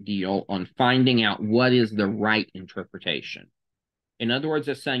great deal on finding out what is the right interpretation. In other words,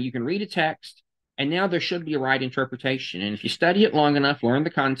 it's saying you can read a text, and now there should be a right interpretation. And if you study it long enough, learn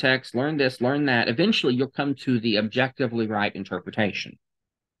the context, learn this, learn that, eventually you'll come to the objectively right interpretation.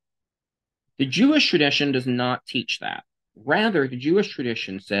 The Jewish tradition does not teach that. Rather, the Jewish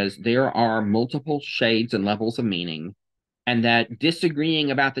tradition says there are multiple shades and levels of meaning, and that disagreeing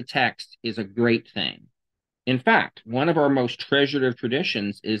about the text is a great thing. In fact, one of our most treasured of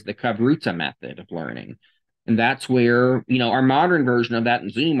traditions is the Kavruta method of learning. And that's where, our modern version of that in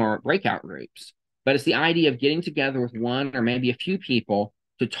Zoom are breakout groups. But it's the idea of getting together with one or maybe a few people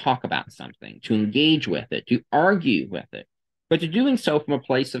to talk about something, to engage with it, to argue with it, but to doing so from a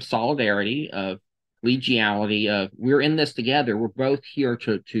place of solidarity, of collegiality, of we're in this together. We're both here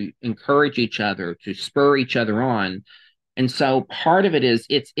to encourage each other, to spur each other on. And so part of it is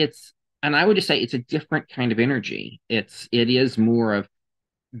and I would just say it's a different kind of energy. It is more of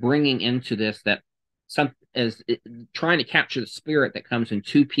bringing into this that trying to capture the spirit that comes in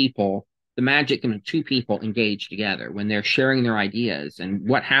two people, the magic in two people engaged together when they're sharing their ideas and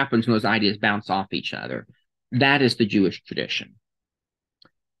what happens when those ideas bounce off each other. That is the Jewish tradition.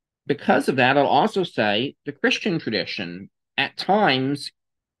 Because of that, I'll also say the Christian tradition, at times,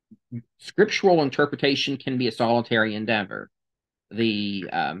 scriptural interpretation can be a solitary endeavor. The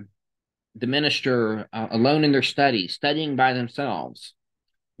minister alone in their study, studying by themselves.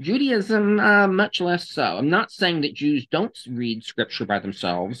 Judaism, much less so. I'm not saying that Jews don't read scripture by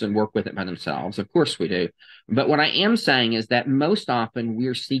themselves and work with it by themselves. Of course we do. But what I am saying is that most often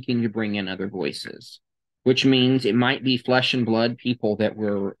we're seeking to bring in other voices, which means it might be flesh and blood people that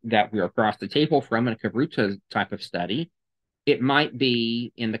we're across the table from in a Kavruta type of study. It might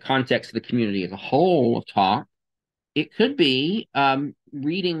be in the context of the community as a whole of talk. It could be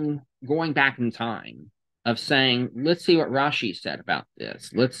reading, going back in time, of saying, let's see what Rashi said about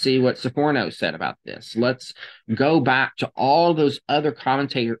this. Let's see what Sephorno said about this. Let's go back to all those other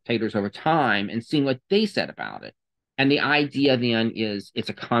commentators over time and seeing what they said about it. And the idea then is it's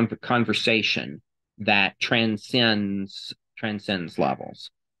a conversation that transcends levels.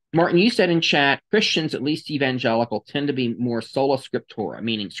 Martin, you said in chat, Christians, at least evangelical, tend to be more sola scriptura,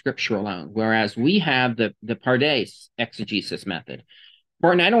 meaning scripture alone, whereas we have the Pardes exegesis method.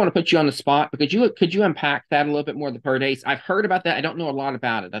 Martin, I don't want to put you on the spot, but could you unpack that a little bit more, the Pardes? I've heard about that. I don't know a lot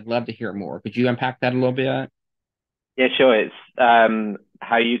about it. I'd love to hear more. Could you unpack that a little bit? Yeah, sure. It's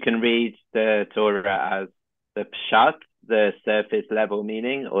how you can read the Torah as the pshat, the surface level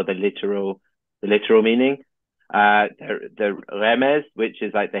meaning, or the literal meaning. The remez, which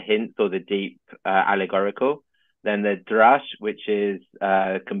is like the hints or the deep allegorical. Then the drash, which is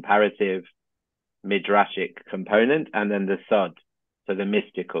comparative midrashic component, and then the sod, so the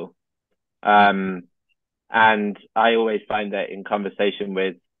mystical. And I always find that in conversation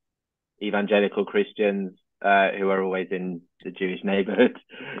with evangelical Christians who are always in the Jewish neighborhood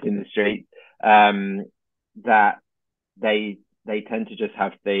in the street, that they tend to just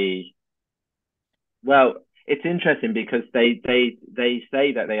have it's interesting because they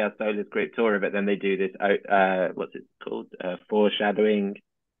say that they are sola scriptura, but then they do this what's it called, foreshadowing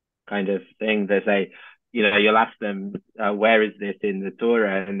kind of thing. They say, you'll ask them, where is this in the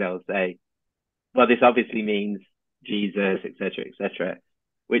Torah, and they'll say, well, this obviously means Jesus, etc., etc.,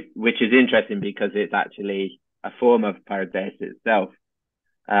 which is interesting because it's actually a form of Pardes itself.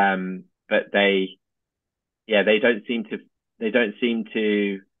 But they don't seem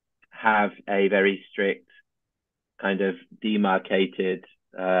to have a very strict kind of demarcated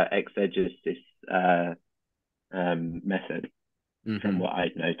exegesis method, from what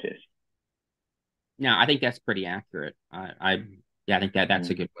I've noticed. No, I think that's pretty accurate. I think that's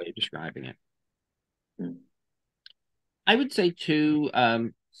a good way of describing it. I would say too,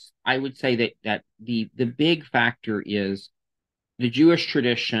 that the big factor is the Jewish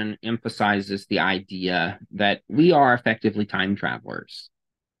tradition emphasizes the idea that we are effectively time travelers.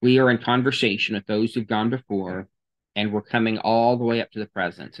 We are in conversation with those who've gone before, and we're coming all the way up to the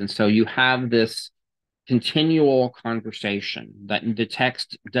present. And so you have this continual conversation that the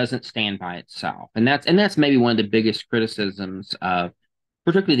text doesn't stand by itself. And that's maybe one of the biggest criticisms of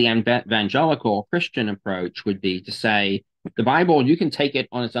particularly the evangelical Christian approach, would be to say the Bible, you can take it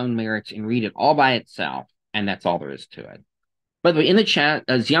on its own merits and read it all by itself, and that's all there is to it. By the way, in the chat,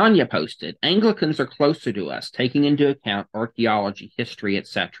 Zianya posted, Anglicans are closer to us, taking into account archaeology, history,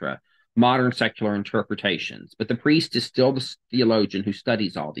 etc., modern secular interpretations, but the priest is still the theologian who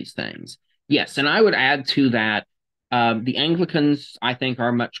studies all these things. Yes, and I would add to that, the Anglicans, I think,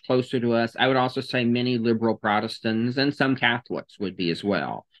 are much closer to us. I would also say many liberal Protestants and some Catholics would be as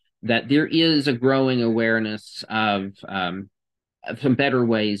well, that there is a growing awareness of some better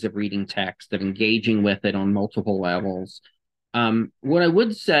ways of reading text, of engaging with it on multiple levels. What I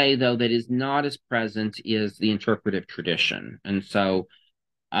would say, though, that is not as present is the interpretive tradition. And so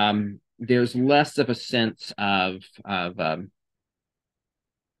there's less of a sense of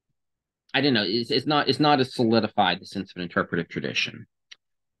I don't know, it's not as solidified, the sense of an interpretive tradition.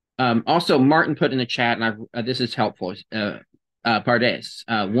 Also, Martin put in the chat, and this is helpful, Pardes.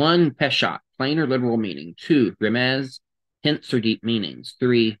 1, peshat, plain or literal meaning. 2, remez, hints or deep meanings.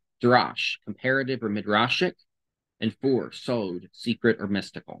 3, drash, comparative or midrashic. And 4, sod, secret or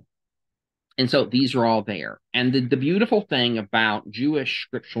mystical. And so these are all there. And the beautiful thing about Jewish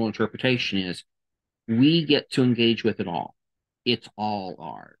scriptural interpretation is we get to engage with it all. It's all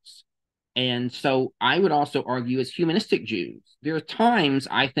ours. And so I would also argue, as humanistic Jews, there are times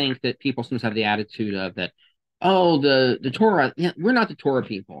I think that people sometimes have the attitude of that, oh, the Torah, we're not the Torah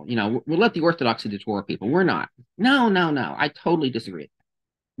people. We'll let the Orthodox be the Torah people. We're not. No. I totally disagree.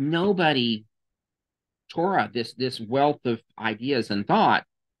 Nobody, Torah, this wealth of ideas and thought,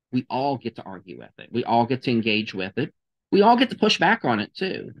 we all get to argue with it. We all get to engage with it. We all get to push back on it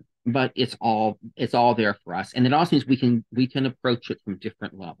too. But it's all there for us, and it also means we can approach it from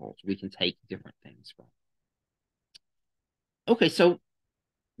different levels. We can take different things from it. Okay, so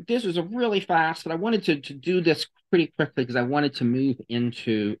this was a really fast, but I wanted to do this pretty quickly because I wanted to move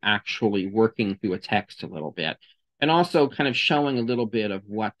into actually working through a text a little bit. and also kind of showing a little bit of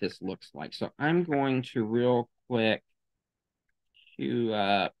what this looks like. So I'm going to real quick queue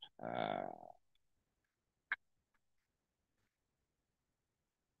up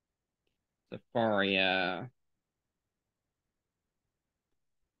Safaria.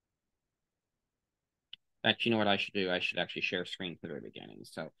 Actually, you know what I should do? I should actually share screen for the very beginning.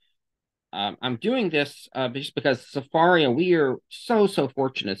 So I'm doing this just because Safaria, we are so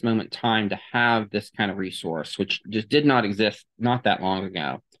fortunate at this moment in time to have this kind of resource, which just did not exist not that long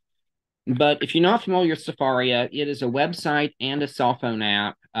ago. But if you're not familiar with Safaria, it is a website and a cell phone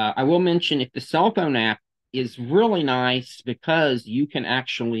app. I will mention if the cell phone app is really nice because you can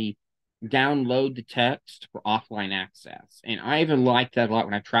actually download the text for offline access. And I even liked that a lot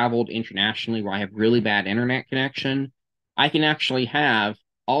when I traveled internationally where I have really bad internet connection. I can actually have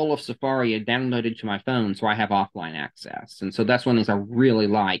all of Safaria downloaded to my phone so I have offline access. And so that's one of the things I really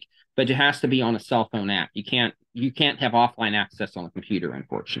like. But it has to be on a cell phone app. You can't have offline access on a computer,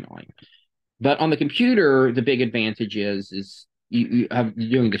 unfortunately. But on the computer, the big advantage is you have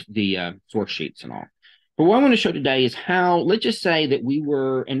doing the source sheets and all. But what I want to show today is how, let's just say that we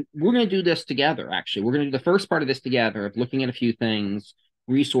were, and we're going to do this together, actually. We're going to do the first part of this together of looking at a few things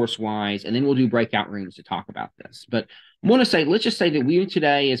resource-wise, and then we'll do breakout rooms to talk about this. But I want to say, let's just say that we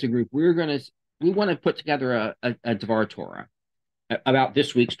today as a group, we want to put together a Devar Torah about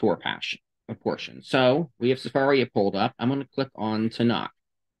this week's Torah portion. So we have Safaria pulled up. I'm going to click on Tanakh.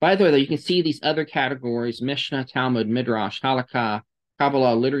 By the way, though, you can see these other categories: Mishnah, Talmud, Midrash, Halakha,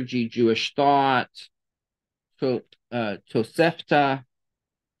 Kabbalah, liturgy, Jewish thought, Tosefta,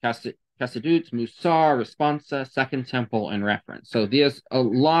 Chassidut, Musar, Responsa, Second Temple, and reference. So there's a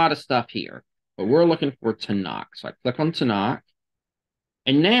lot of stuff here, but we're looking for Tanakh. So I click on Tanakh.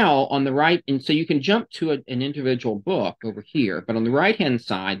 And now on the right, and so you can jump to an individual book over here, but on the right-hand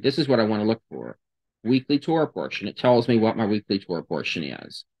side, this is what I want to look for. Weekly Torah portion. It tells me what my weekly Torah portion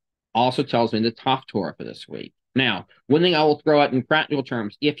is. Also tells me the top Torah for this week. Now, one thing I will throw out in practical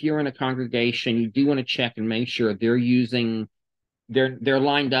terms, if you're in a congregation, you do want to check and make sure they're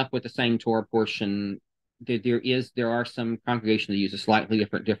lined up with the same Torah portion. There are some congregations that use a slightly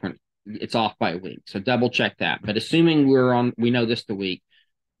different, it's off by a week. So double check that. But assuming we know this the week,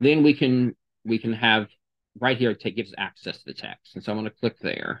 then we can have right here, it gives access to the text. And so I'm going to click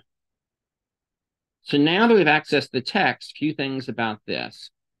there. So now that we've accessed the text, a few things about this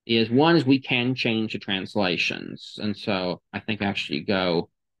is one is we can change the translations. And so I think I actually go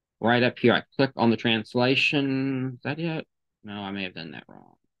right up here. I click on the translation. Is that it? No, I may have done that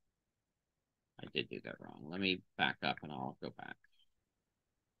wrong. I did do that wrong. Let me back up and I'll go back.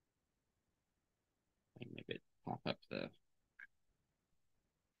 Maybe it pop up the...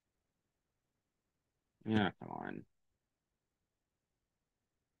 Yeah, come on.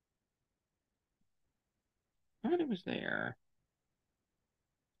 I thought it was there.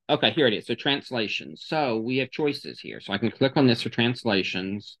 Okay, here it is. So translations. So we have choices here. So I can click on this for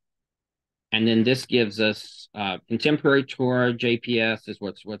translations. And then this gives us contemporary Torah, JPS is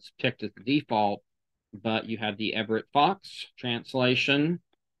what's picked as the default. But you have the Everett Fox translation,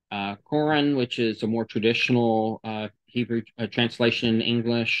 Koran, which is a more traditional Hebrew translation in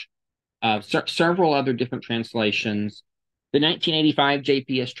English, several other different translations. The 1985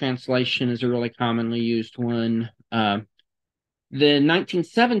 JPS translation is a really commonly used one. The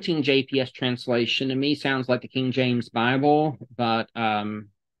 1917 JPS translation to me sounds like the King James Bible, but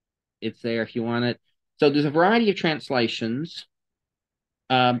it's there if you want it. So there's a variety of translations.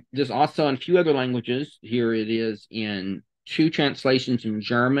 There's also in a few other languages. Here it is in 2 translations in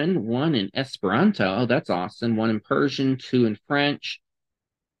German, 1 in Esperanto. Oh, that's awesome. 1 in Persian, 2 in French.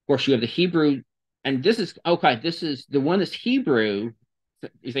 Of course, you have the Hebrew, and this is the one that's Hebrew.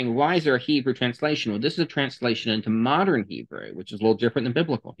 You're saying, why is there a Hebrew translation? Well, this is a translation into modern Hebrew, which is a little different than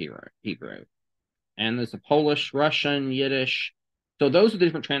biblical Hebrew. And there's a Polish, Russian, Yiddish. So those are the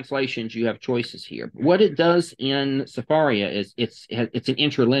different translations. You have choices here. But what it does in Safaria is it's an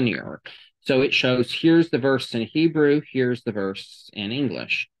interlinear. So it shows here's the verse in Hebrew, here's the verse in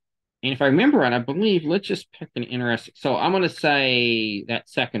English. And if I remember right, I believe, let's just pick an interesting. So I'm going to say that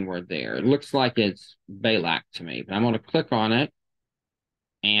second word there. It looks like it's Balak to me, but I'm going to click on it.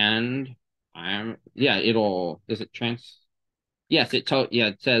 And does it yes, it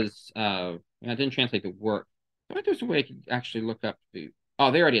says, I didn't translate the word. I thought there's a way I could actually look up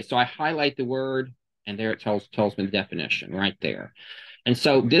there it is. So I highlight the word and there it tells me the definition right there. And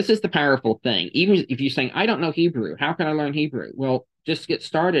so this is the powerful thing. Even if you're saying, I don't know Hebrew, how can I learn Hebrew? Well, just get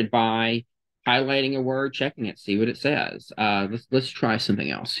started by highlighting a word, checking it, see what it says. Let's try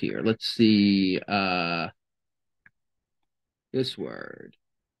something else here. Let's see this word.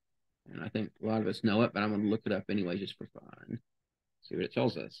 And I think a lot of us know it, but I'm going to look it up anyway just for fun. See what it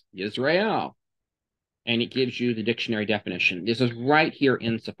tells us. Yisrael. And it gives you the dictionary definition. This is right here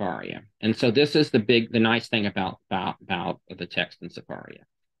in Sefaria. And so this is the nice thing about the text in Sefaria.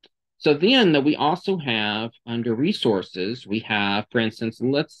 So then we also have under resources, we have, for instance,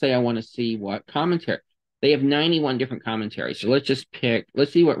 let's say I want to see what commentary. They have 91 different commentaries. So let's just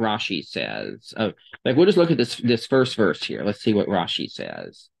let's see what Rashi says. Like we'll just look at this first verse here. Let's see what Rashi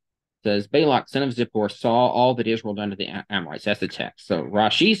says. It says, Balak, son of Zippor, saw all that Israel done to the Amorites. That's the text. So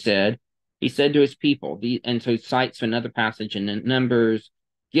Rashi said, he said to his people, and so he cites another passage in Numbers,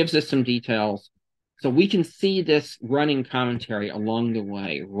 gives us some details. So we can see this running commentary along the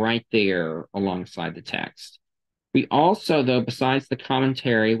way, right there alongside the text. We also, though, besides the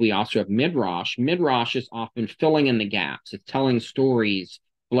commentary, we also have Midrash. Midrash is often filling in the gaps. It's telling stories,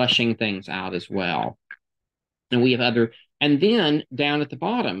 fleshing things out as well. And we have and then down at the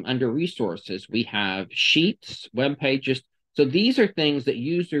bottom, under resources, we have sheets, web pages. So these are things that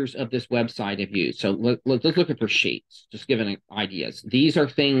users of this website have used. So let's look at for sheets, just giving ideas. These are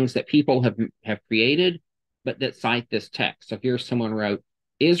things that people have created, but that cite this text. So here's someone wrote,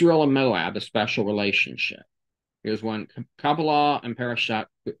 Israel and Moab, a special relationship. Here's one, Kabbalah and Parashat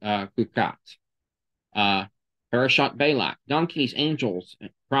Kukat. Parashat Balak, donkeys, angels,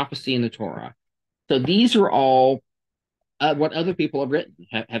 prophecy in the Torah. So these are all what other people have written,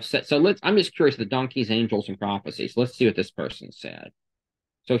 have said. So I'm just curious, the donkeys, angels, and prophecies. Let's see what this person said.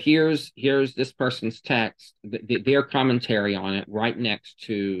 So here's this person's text, their commentary on it right next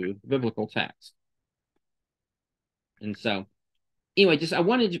to the biblical text. And so anyway, I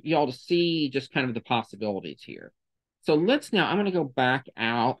wanted y'all to see just kind of the possibilities here. So I'm going to go back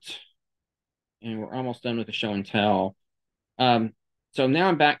out, and we're almost done with the show and tell. So now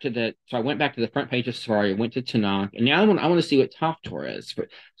I'm back to I went back to the front page of Safari, went to Tanakh, and now I want to see what Torah is.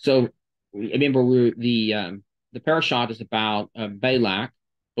 So remember, the parashat is about Balak.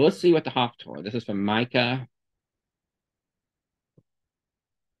 But let's see what the Torah. This is from Micah.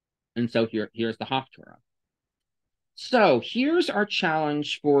 And so here's the Torah. So here's our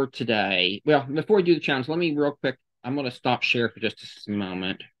challenge for today. Well, before we do the challenge, let me real quick, I'm going to stop share for just a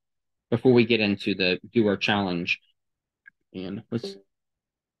moment before we get into do our challenge. And let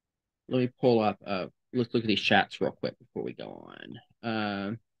me pull up, let's look at these chats real quick before we go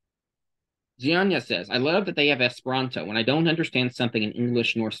on. Ziania says, I love that they have Esperanto. When I don't understand something in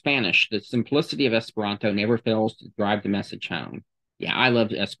English nor Spanish, the simplicity of Esperanto never fails to drive the message home. Yeah, I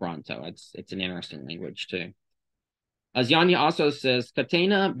love Esperanto. It's an interesting language too. Ziania also says,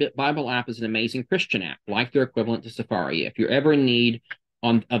 Catena Bible app is an amazing Christian app, like their equivalent to Safari. If you're ever in need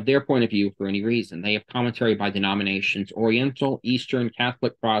of their point of view for any reason, they have commentary by denominations, Oriental, Eastern,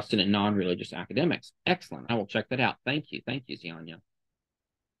 Catholic, Protestant, and non-religious academics. Excellent. I will check that out. Thank you, Ziania.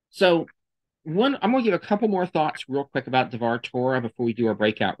 So I'm going to give a couple more thoughts real quick about Devar Torah before we do our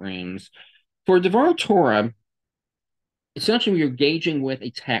breakout rooms. For Devar Torah, essentially you're engaging with a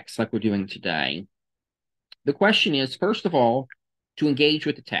text like we're doing today. The question is, first of all, to engage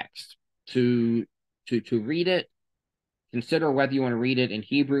with the text, to read it, consider whether you want to read it in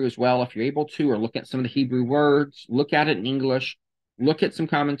Hebrew as well, if you're able to, or look at some of the Hebrew words, look at it in English, look at some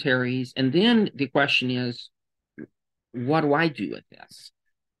commentaries. And then the question is, what do I do with this?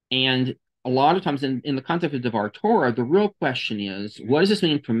 And a lot of times in the context of Devar Torah, the real question is, what does this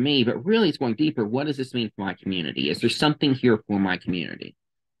mean for me? But really, it's going deeper. What does this mean for my community? Is there something here for my community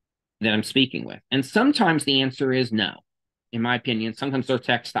that I'm speaking with? And sometimes the answer is no. In my opinion, sometimes there are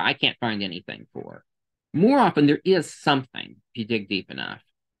texts that I can't find anything for. More often, there is something if you dig deep enough.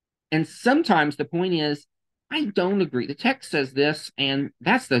 And sometimes the point is, I don't agree. The text says this, and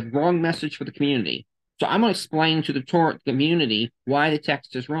that's the wrong message for the community. So I'm going to explain to the Torah community why the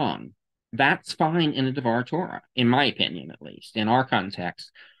text is wrong. That's fine in a Devar Torah, in my opinion, at least, in our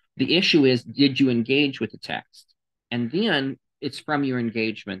context. The issue is, did you engage with the text? And then it's from your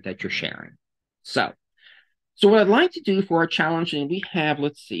engagement that you're sharing. So what I'd like to do for our challenge, and we have,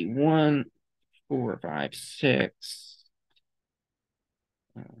 let's see, 1, 4, 5, 6.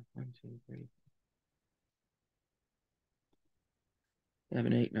 1, 2, 3,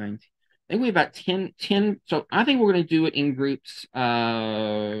 7, 8, 9. I think we have about 10. So I think we're going to do it in groups.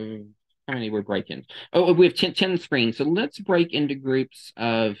 How many were break-ins? Oh, we have 10 screens. So let's break into groups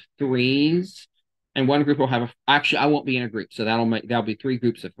of 3s. And one group will have actually, I won't be in a group. So that'll be 3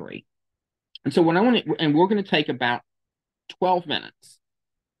 groups of 3. And so and we're going to take about 12 minutes.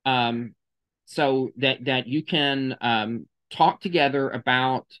 So that you can talk together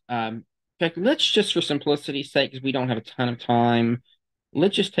about, in fact, let's just for simplicity's sake, because we don't have a ton of time,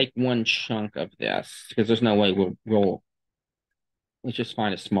 let's just take one chunk of this, because there's no way we'll Let's just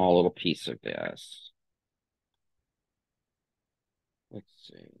find a small little piece of this. Let's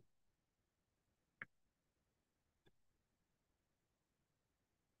see.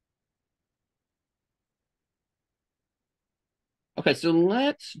 Okay, so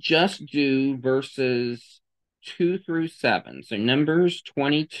let's just do verses 2 through 7. So Numbers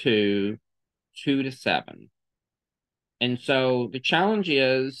 22, 2 to 7. And so the challenge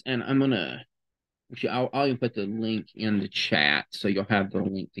is, and I'm gonna actually I'll even put the link in the chat so you'll have the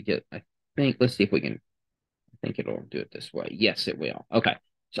link to get, I think, let's see if we can, I think it'll do it this way. Yes, it will. Okay.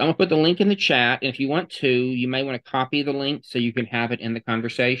 So I'm gonna put the link in the chat, and if you want to, you may want to copy the link so you can have it in the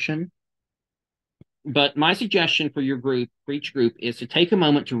conversation. But my suggestion for your group, for each group, is to take a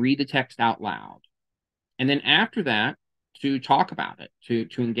moment to read the text out loud. And then after that, to talk about it, to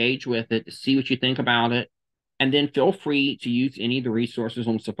engage with it, to see what you think about it. And then feel free to use any of the resources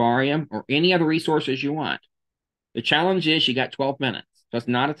on Safarium or any other resources you want. The challenge is you got 12 minutes. So it's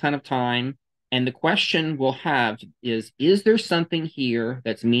not a ton of time. And the question we'll have is there something here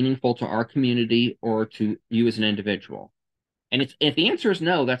that's meaningful to our community or to you as an individual? And if the answer is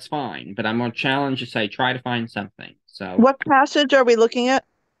no, that's fine. But I'm going to challenge to say, try to find something. So What passage are we looking at?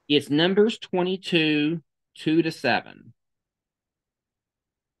 it's Numbers 22, 2 to 7.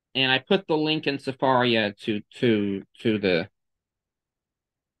 And I put the link in Safaria to the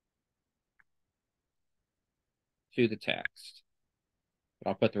text. But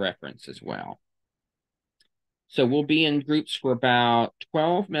I'll put the reference as well. So we'll be in groups for about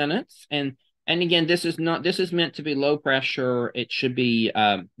 12 minutes. And again, this is meant to be low pressure. It should be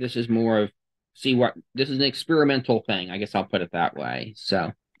this is more of this is an experimental thing. I guess I'll put it that way.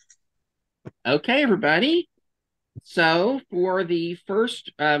 So okay, everybody. So for the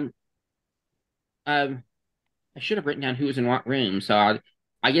first I should have written down who was in what room. So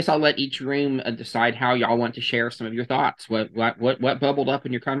I guess I'll let each room decide how y'all want to share some of your thoughts. What bubbled up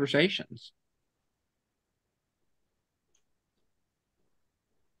in your conversations?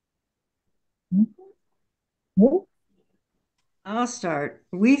 I'll start.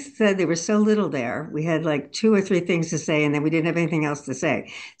 We said there was so little there. We had like 2 or 3 things to say, and then we didn't have anything else to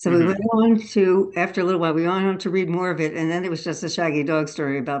say. So we went on to, after a little while, we went on to read more of it, and then it was just a shaggy dog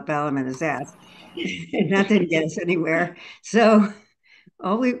story about Balaam and his ass. And that didn't get us anywhere. So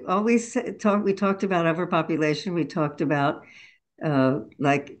we talked about overpopulation. We talked about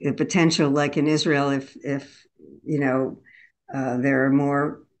like the potential, like in Israel, if you know there are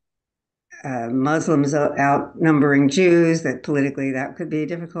more Muslims outnumbering Jews, that politically that could be a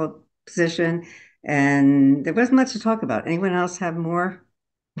difficult position. And there wasn't much to talk about. Anyone else have more?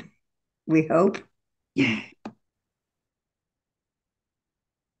 We hope.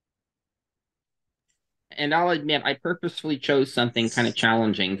 And I'll admit, I purposefully chose something kind of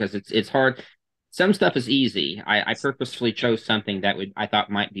challenging because it's hard. Some stuff is easy. I purposefully chose something that I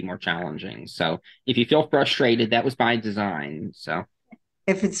thought might be more challenging. So if you feel frustrated, that was by design. So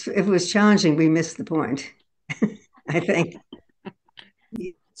If it was challenging, we missed the point, I think.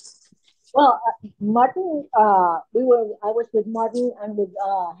 Well, Martin, I was with Martin and with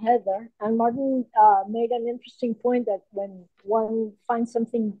Heather, and Martin made an interesting point that when one finds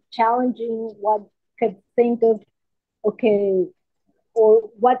something challenging, one could think of, okay, or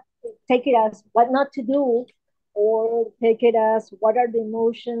what, take it as what not to do, or take it as what are the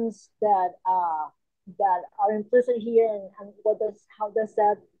emotions that are implicit here, and how does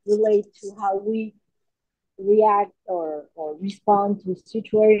that relate to how we react or respond to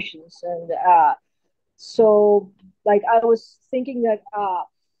situations. And so like I was thinking that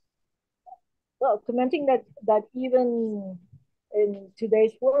well, commenting that even in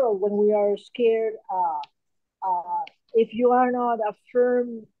today's world when we are scared, if you are not a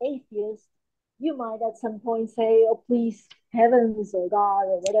firm atheist, you might at some point say, oh please, heavens or God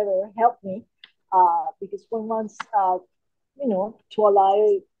or whatever, help me, because one wants to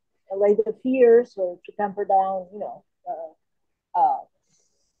allay the fears or to temper down,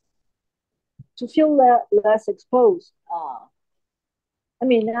 to feel less exposed. I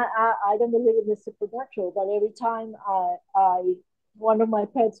mean, I don't believe in the supernatural, but every time one of my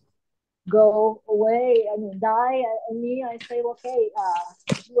pets go away, I mean, die, and me, I say, okay,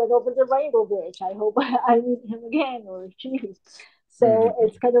 he went over the rainbow bridge. I hope I meet him again, or she. So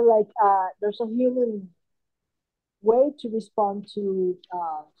it's kind of like there's a human way to respond to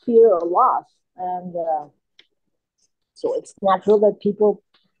fear or loss, and so it's natural that people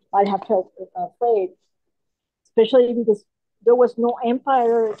might have felt afraid, especially because there was no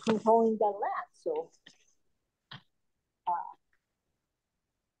empire controlling that land.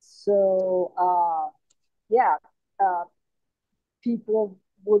 Yeah, uh, people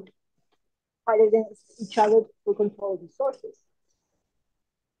would fight against each other to control resources.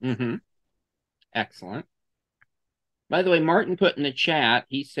 Mm-hmm. Excellent. By the way, Martin put in the chat,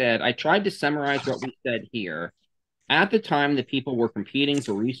 he said, I tried to summarize what we said here. At the time, the people were competing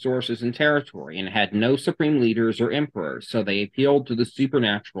for resources and territory and had no supreme leaders or emperors, so they appealed to the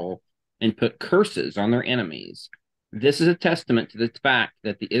supernatural and put curses on their enemies. This is a testament to the fact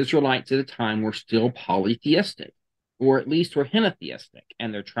that the Israelites at the time were still polytheistic, or at least were henotheistic,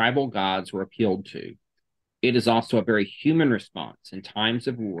 and their tribal gods were appealed to. It is also a very human response in times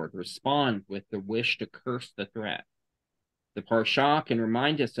of war to respond with the wish to curse the threat. The Parsha can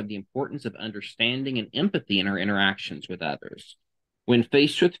remind us of the importance of understanding and empathy in our interactions with others. When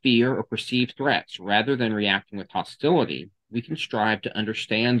faced with fear or perceived threats, rather than reacting with hostility, we can strive to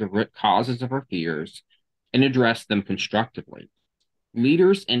understand the root causes of our fears and address them constructively.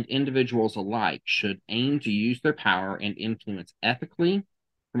 Leaders and individuals alike should aim to use their power and influence ethically,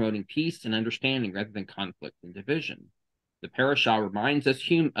 promoting peace and understanding rather than conflict and division. The parashah reminds us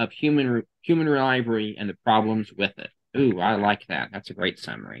of human rivalry and the problems with it. Ooh, I like that. That's a great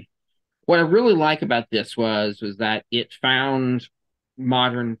summary. What I really like about this was that it found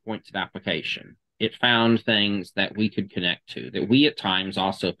modern points of application. It found things that we could connect to, that we at times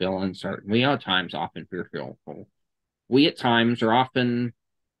also feel uncertain. We at times often feel fearful. We at times are often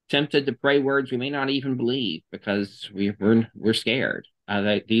tempted to pray words we may not even believe because we're scared.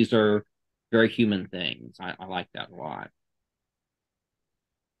 These are very human things. I like that a lot.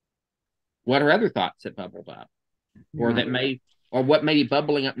 What are other thoughts that bubbled up, or what may be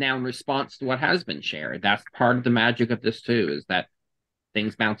bubbling up now in response to what has been shared? That's part of the magic of this too, is that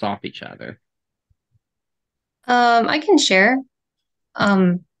things bounce off each other. I can share.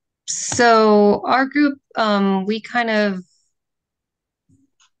 So our group, we kind of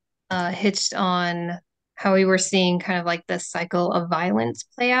hitched on how we were seeing kind of like the cycle of violence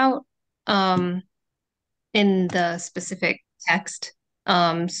play out in the specific text.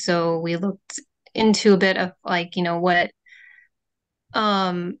 So we looked into a bit of like, what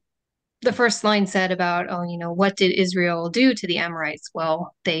the first line said about, oh, what did Israel do to the Amorites?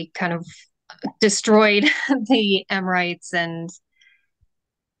 Well, they kind of destroyed the Amorites and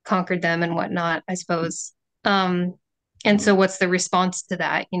conquered them and whatnot, I suppose. And so what's the response to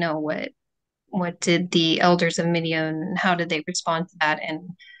that? What did the elders of Midian, how did they respond to that?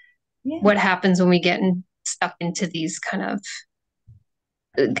 And what happens when we get stuck into these kind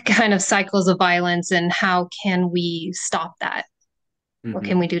of cycles of violence, and how can we stop that? Mm-hmm. What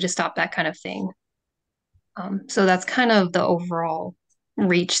can we do to stop that kind of thing? So that's kind of the overall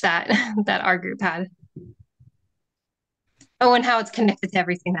reach that our group had. Oh, and how it's connected to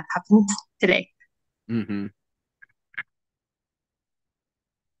everything that happened today. Mm-hmm.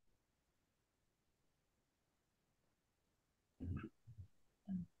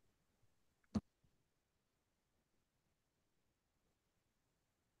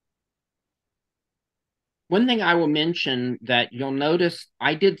 One thing I will mention that you'll notice,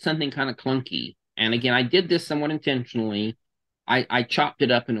 I did something kind of clunky. And again, I did this somewhat intentionally. I chopped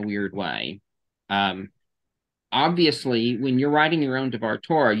it up in a weird way. Obviously, when you're writing your own Devar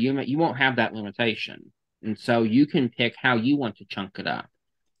Torah, you won't have that limitation. And so you can pick how you want to chunk it up.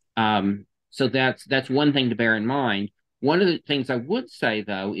 So that's one thing to bear in mind. One of the things I would say,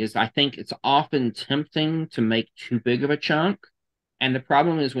 though, is I think it's often tempting to make too big of a chunk. And the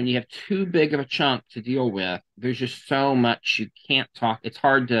problem is when you have too big of a chunk to deal with, there's just so much you can't talk. It's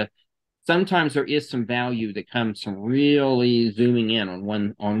hard to, sometimes there is some value that comes from really zooming in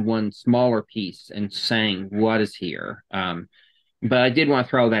on one smaller piece and saying what is here. But I did want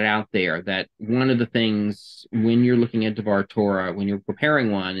to throw that out there, that one of the things when you're looking at Devar Torah, when you're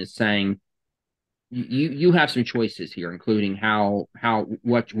preparing one, is saying you have some choices here, including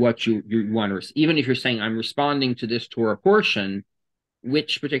what you want to, even if you're saying I'm responding to this Torah portion,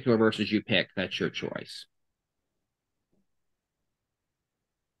 which particular verses you pick, that's your choice.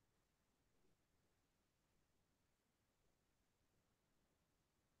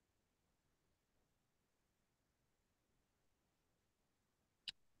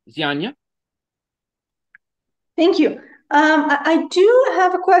 Zianya? Thank you. I do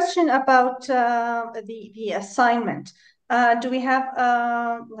have a question about the assignment. Do we have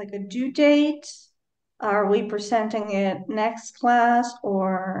like a due date? Are we presenting it next class,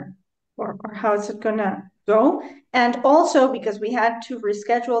 or how is it gonna go? And also, because we had to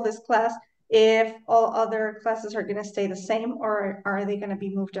reschedule this class, if all other classes are gonna stay the same, or are they gonna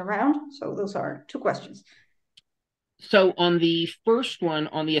be moved around? So those are two questions. So on the first one,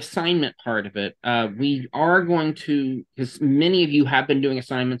 on the assignment part of it, we are going to, because many of you have been doing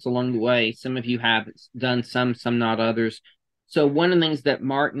assignments along the way. Some of you have done some not others. So one of the things that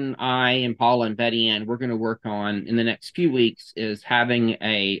Martin, I, and Paula and Betty Ann, we're going to work on in the next few weeks is having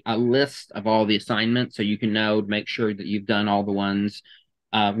a list of all the assignments so you can know, make sure that you've done all the ones.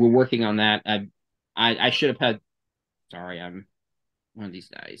 We're working on that. I should have had, sorry, I'm one of these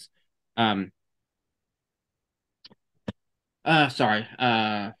days. Sorry,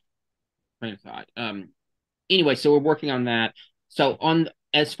 train of thought. Anyway, so we're working on that. So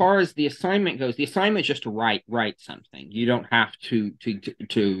as far as the assignment goes, the assignment is just to write something. You don't have to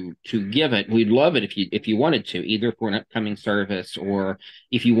give it. We'd love it if you wanted to, either for an upcoming service or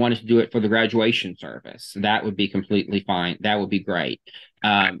if you wanted to do it for the graduation service. That would be completely fine. That would be great.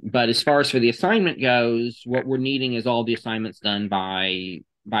 But as far as for the assignment goes, what we're needing is all the assignments done by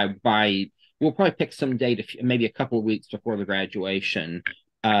we'll probably pick some date, maybe a couple of weeks before the graduation.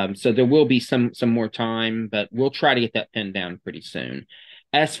 So there will be some more time, but we'll try to get that pinned down pretty soon.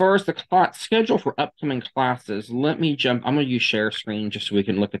 As far as the schedule for upcoming classes, let me jump. I'm going to use share screen just so we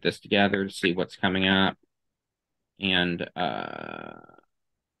can look at this together to see what's coming up. And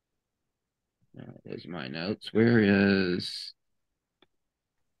there's my notes. Where is?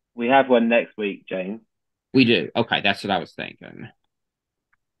 We have one next week, James. We do. Okay, that's what I was thinking.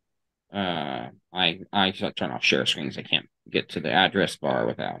 I turn off share screens. I can't get to the address bar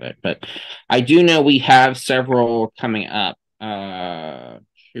without it, but I do know we have several coming up.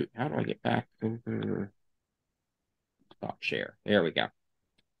 Shoot, how do I get back over? Stop share. There we go.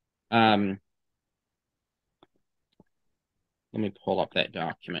 Let me pull up that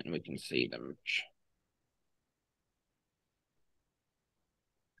document and we can see them.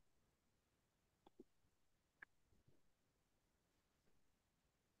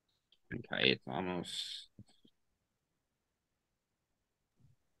 Okay, it's almost.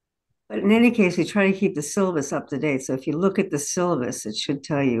 But in any case, we try to keep the syllabus up to date. So if you look at the syllabus, it should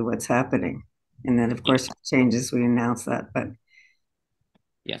tell you what's happening. And then, of course, if it changes, we announce that. But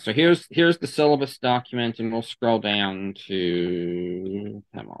yeah, so here's the syllabus document, and we'll scroll down to,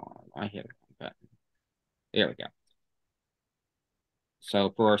 come on, I hit a button. There we go.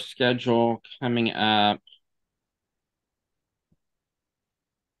 So for our schedule coming up,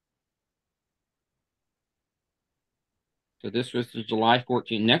 so this was the July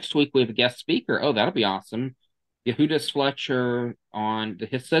 14th. Next week, we have a guest speaker. Oh, that'll be awesome. Yehudis Fletcher on the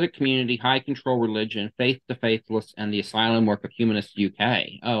Hasidic community, high control religion, faith to faithless, and the asylum work of Humanist UK.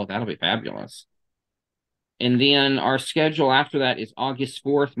 Oh, that'll be fabulous. And then our schedule after that is August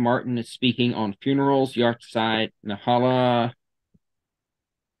 4th. Martin is speaking on funerals, Yartzeit, Nahala,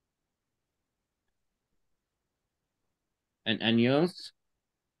 and Enyos.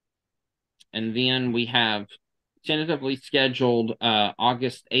 And then we have tentatively scheduled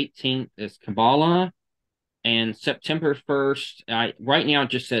August 18th is Kabbalah, and September 1st, right now it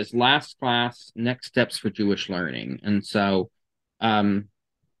just says last class, next steps for Jewish learning. And so, and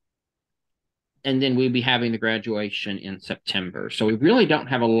then we'll be having the graduation in September. So we really don't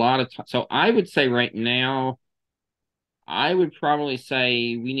have a lot of time. So I would say right now, I would probably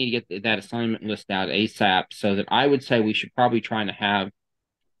say we need to get that assignment list out ASAP, so that I would say we should probably try to have,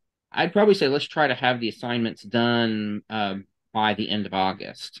 I'd probably say let's try to have the assignments done by the end of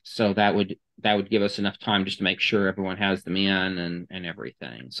August. So that would give us enough time just to make sure everyone has them in and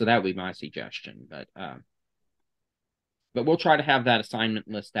everything. So that would be my suggestion. But we'll try to have that assignment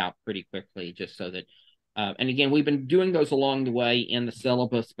list out pretty quickly, just so that. And again, we've been doing those along the way in the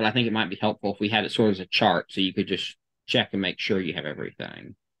syllabus, but I think it might be helpful if we had it sort of as a chart, so you could just check and make sure you have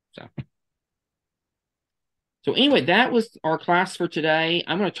everything. So anyway, that was our class for today.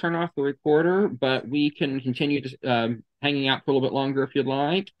 I'm going to turn off the recorder, but we can continue to hanging out for a little bit longer if you'd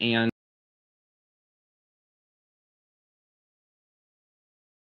like. And